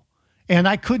triple-double. And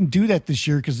I couldn't do that this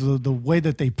year because of the way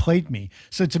that they played me.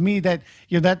 So to me,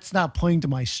 that's not playing to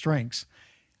my strengths.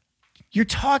 You're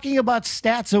talking about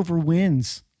stats over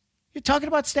wins. You're talking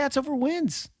about stats over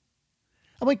wins.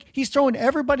 I'm like, he's throwing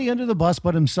everybody under the bus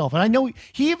but himself. And I know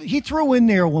he threw in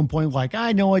there at one point, like,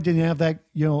 I know I didn't have that,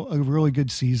 a really good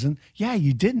season. Yeah,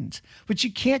 you didn't. But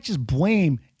you can't just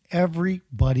blame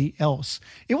everybody else.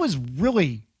 It was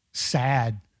really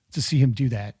sad to see him do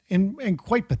that, and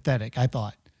quite pathetic, I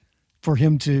thought, for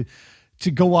him to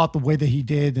go out the way that he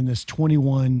did in this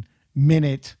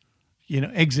 21-minute,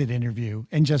 exit interview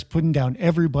and just putting down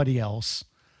everybody else.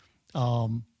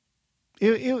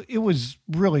 It was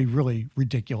really, really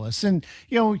ridiculous. And,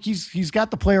 he's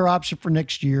got the player option for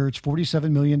next year. It's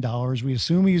 $47 million. We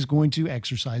assume he's going to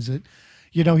exercise it.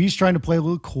 He's trying to play a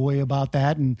little coy about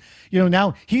that. And,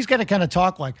 now he's got to kind of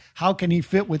talk like, how can he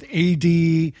fit with AD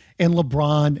and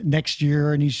LeBron next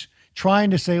year? And he's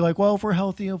trying to say, like, well, if we're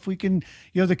healthy, if we can,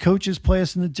 the coaches play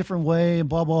us in a different way and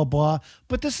blah, blah, blah.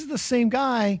 But this is the same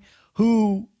guy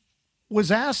who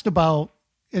was asked about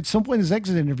at some point in his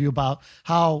exit interview about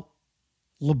how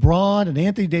LeBron and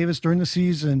Anthony Davis during the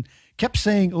season kept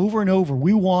saying over and over,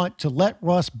 we want to let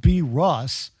Russ be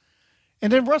Russ.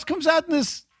 And then Russ comes out in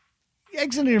this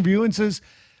exit interview and says,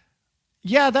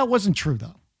 yeah, that wasn't true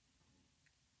though.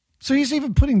 So he's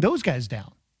even putting those guys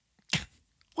down.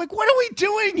 Like, what are we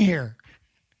doing here?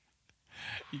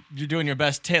 You're doing your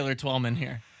best Taylor Twellman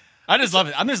here. I just love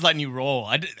it. I'm just letting you roll.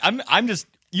 I'm just,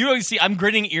 I'm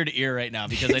grinning ear to ear right now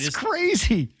because it's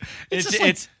crazy.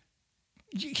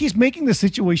 He's making the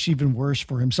situation even worse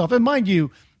for himself. And mind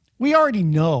you, we already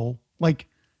know, like,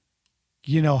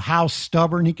 how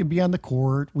stubborn he can be on the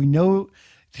court. We know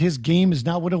his game is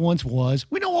not what it once was.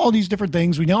 We know all these different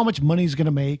things. We know how much money he's going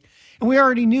to make. And we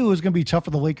already knew it was going to be tough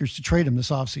for the Lakers to trade him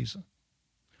this offseason.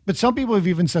 But some people have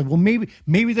even said, well, maybe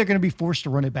they're going to be forced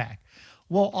to run it back.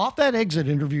 Well, off that exit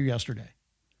interview yesterday,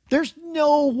 there's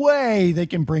no way they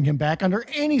can bring him back under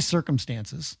any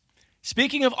circumstances.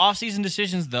 Speaking of offseason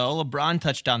decisions, though, LeBron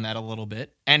touched on that a little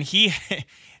bit. And he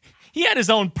had his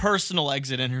own personal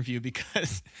exit interview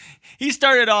because he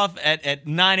started off at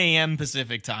 9 a.m.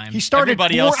 Pacific time. He started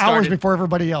 4 hours before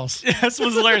everybody else. This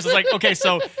was hilarious. It's like, okay,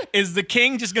 so is the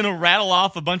king just going to rattle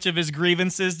off a bunch of his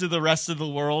grievances to the rest of the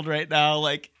world right now?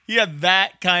 Like, he had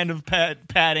that kind of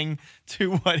padding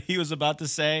to what he was about to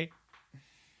say.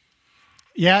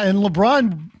 Yeah, and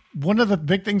LeBron, one of the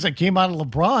big things that came out of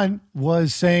LeBron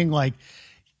was saying, like,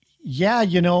 yeah,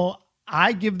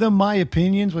 I give them my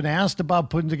opinions when asked about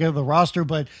putting together the roster,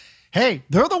 but hey,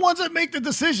 they're the ones that make the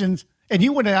decisions. And he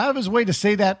went out of his way to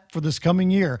say that for this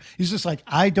coming year. He's just like,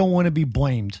 I don't want to be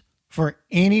blamed for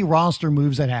any roster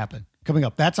moves that happen coming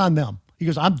up. That's on them. He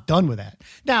goes, I'm done with that.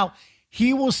 Now,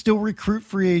 he will still recruit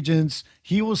free agents.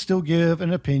 He will still give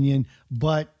an opinion,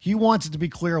 but he wants it to be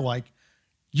clear, like,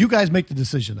 you guys make the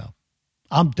decision, though.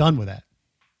 I'm done with that.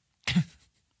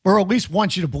 Or at least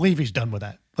wants you to believe he's done with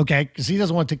that. Okay, because he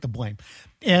doesn't want to take the blame.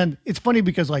 And it's funny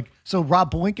because, like, so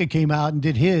Rob Pelinka came out and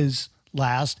did his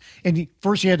last, and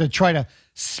first he had to try to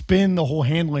spin the whole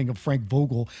handling of Frank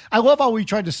Vogel. I love how he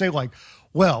tried to say, like,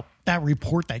 well, that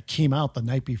report that came out the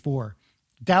night before,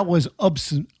 that was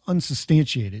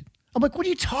unsubstantiated. I'm like, what are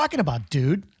you talking about,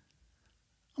 dude?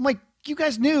 I'm like, you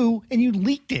guys knew and you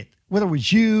leaked it, whether it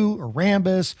was you or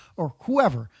Rambis or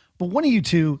whoever, but one of you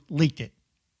two leaked it.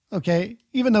 Okay,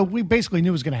 even though we basically knew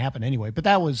it was going to happen anyway, but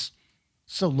that was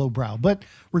so lowbrow. But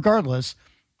regardless,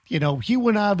 he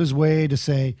went out of his way to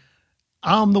say,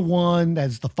 I'm the one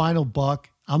that's the final buck.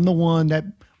 I'm the one that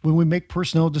when we make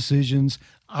personnel decisions,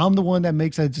 I'm the one that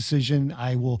makes that decision.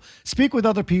 I will speak with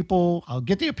other people. I'll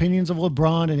get the opinions of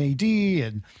LeBron and AD,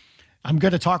 and I'm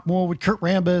going to talk more with Kurt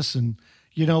Rambis and,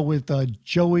 with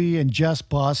Joey and Jess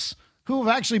Buss, who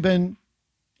have actually been,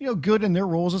 good in their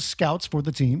roles as scouts for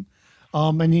the team.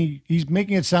 And he's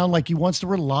making it sound like he wants to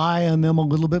rely on them a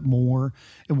little bit more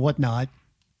and whatnot.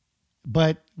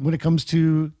 But when it comes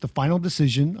to the final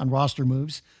decision on roster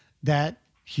moves, that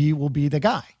he will be the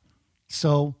guy.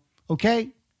 So, okay,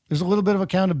 there's a little bit of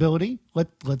accountability.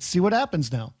 Let's see what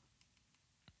happens now.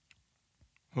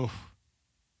 Oof.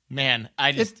 Man,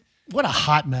 what a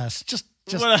hot mess. Just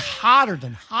what hotter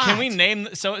than hot. Can we name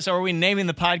so are we naming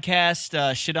the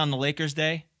podcast Shit on the Lakers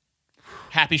Day?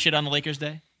 Happy Shit on the Lakers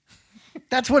Day?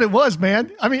 That's what it was,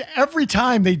 man. I mean, every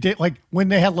time they did, like when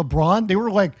they had LeBron, they were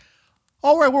like,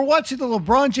 all right, we're watching the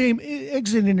LeBron James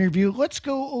exit interview. Let's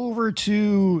go over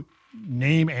to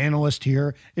name analyst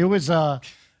here. It was mostly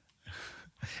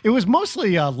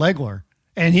Legler,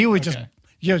 and he would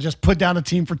just put down a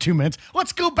team for 2 minutes.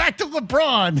 Let's go back to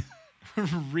LeBron.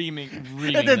 reaming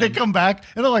and then they come back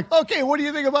and they're like, okay, what do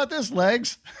you think about this,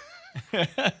 Legs?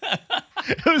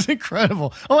 It was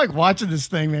incredible. I'm like watching this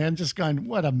thing, man, just going,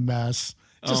 what a mess.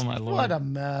 Just, oh my Lord. What a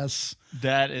mess.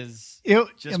 That is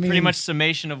pretty much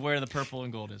summation of where the purple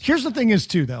and gold is. Here's the thing is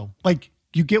too, though, like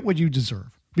you get what you deserve,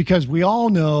 because we all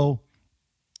know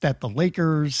that the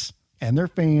Lakers and their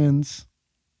fans,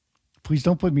 please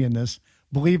don't put me in this,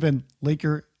 believe in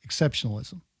Laker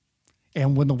exceptionalism.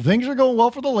 And when the things are going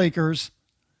well for the Lakers,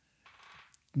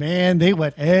 man, they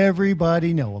let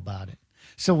everybody know about it.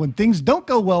 So when things don't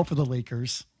go well for the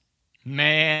Lakers,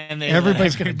 man,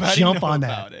 everybody's going to jump on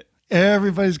that.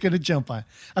 Everybody's going to jump on it.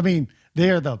 I mean,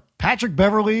 they are the Patrick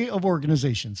Beverly of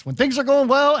organizations. When things are going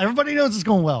well, everybody knows it's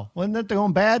going well. When they're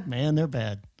going bad, man, they're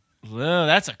bad. Whoa,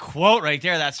 that's a quote right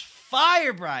there. That's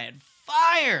fire, Brian.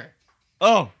 Fire.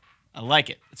 Oh, I like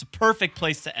it. It's a perfect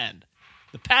place to end.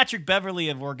 The Patrick Beverly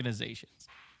of organizations.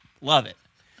 Love it.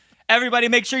 Everybody,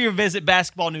 make sure you visit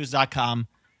basketballnews.com.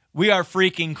 We are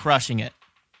freaking crushing it.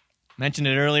 Mentioned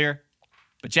it earlier,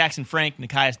 but Jackson Frank,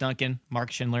 Nekias Duncan,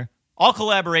 Mark Schindler, all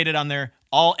collaborated on their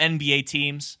all NBA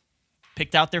teams,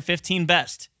 picked out their 15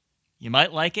 best. You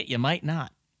might like it, you might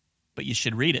not, but you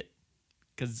should read it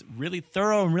because it's really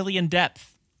thorough and really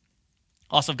in-depth.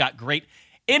 Also got great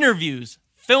interviews,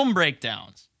 film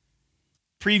breakdowns,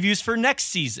 previews for next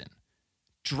season,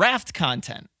 draft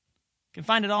content. You can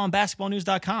find it all on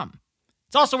basketballnews.com.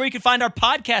 It's also where you can find our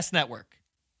podcast network.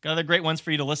 Got other great ones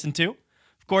for you to listen to.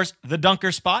 Of course, The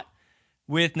Dunker Spot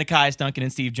with Nekias Duncan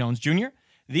and Steve Jones Jr.,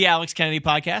 The Alex Kennedy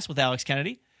Podcast with Alex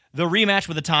Kennedy, The Rematch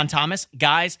with Etan Thomas.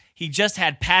 Guys, he just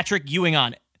had Patrick Ewing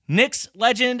on. Knicks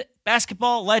legend,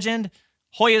 basketball legend,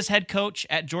 Hoya's head coach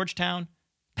at Georgetown,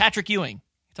 Patrick Ewing.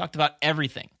 He talked about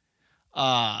everything.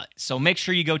 So make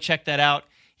sure you go check that out.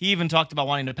 He even talked about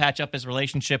wanting to patch up his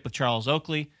relationship with Charles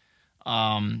Oakley.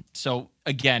 So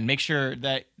again, make sure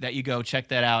that you go check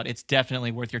that out. It's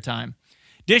definitely worth your time.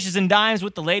 Dishes and Dimes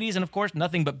with the ladies, and of course,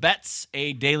 Nothing But Bets,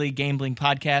 a daily gambling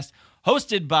podcast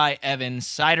hosted by Evan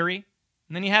Sidery.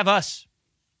 And then you have us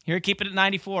here at Keep It at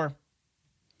 94.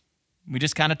 We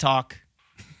just kind of talk.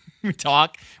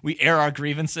 We air our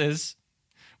grievances.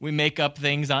 We make up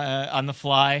things on the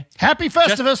fly. Happy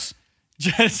Festivus!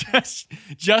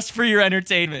 Just for your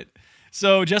entertainment.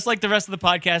 So just like the rest of the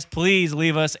podcast, please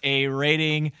leave us a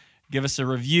rating, give us a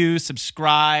review,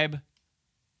 subscribe,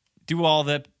 do all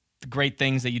the great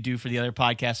things that you do for the other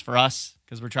podcasts for us,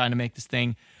 because we're trying to make this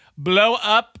thing blow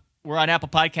up. We're on Apple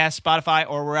Podcasts, Spotify,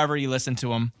 or wherever you listen to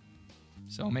them.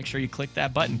 So make sure you click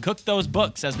that button. Cook those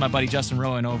books, as my buddy Justin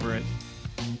Rowan over at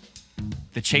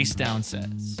The Chase Down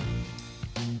says.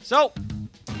 So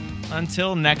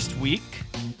until next week,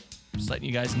 just letting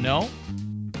you guys know,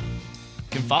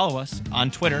 you can follow us on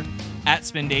Twitter at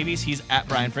Spin Davies. He's at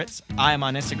Brian Fritz. I am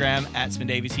on Instagram at Spin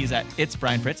Davies. He's at It's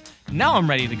Brian Fritz. Now I'm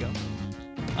ready to go.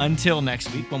 Until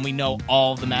next week, when we know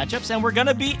all the matchups, and we're going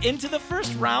to be into the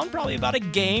first round, probably about a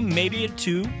game, maybe a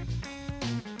two.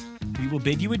 We will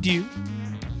bid you adieu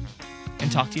and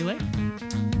talk to you later.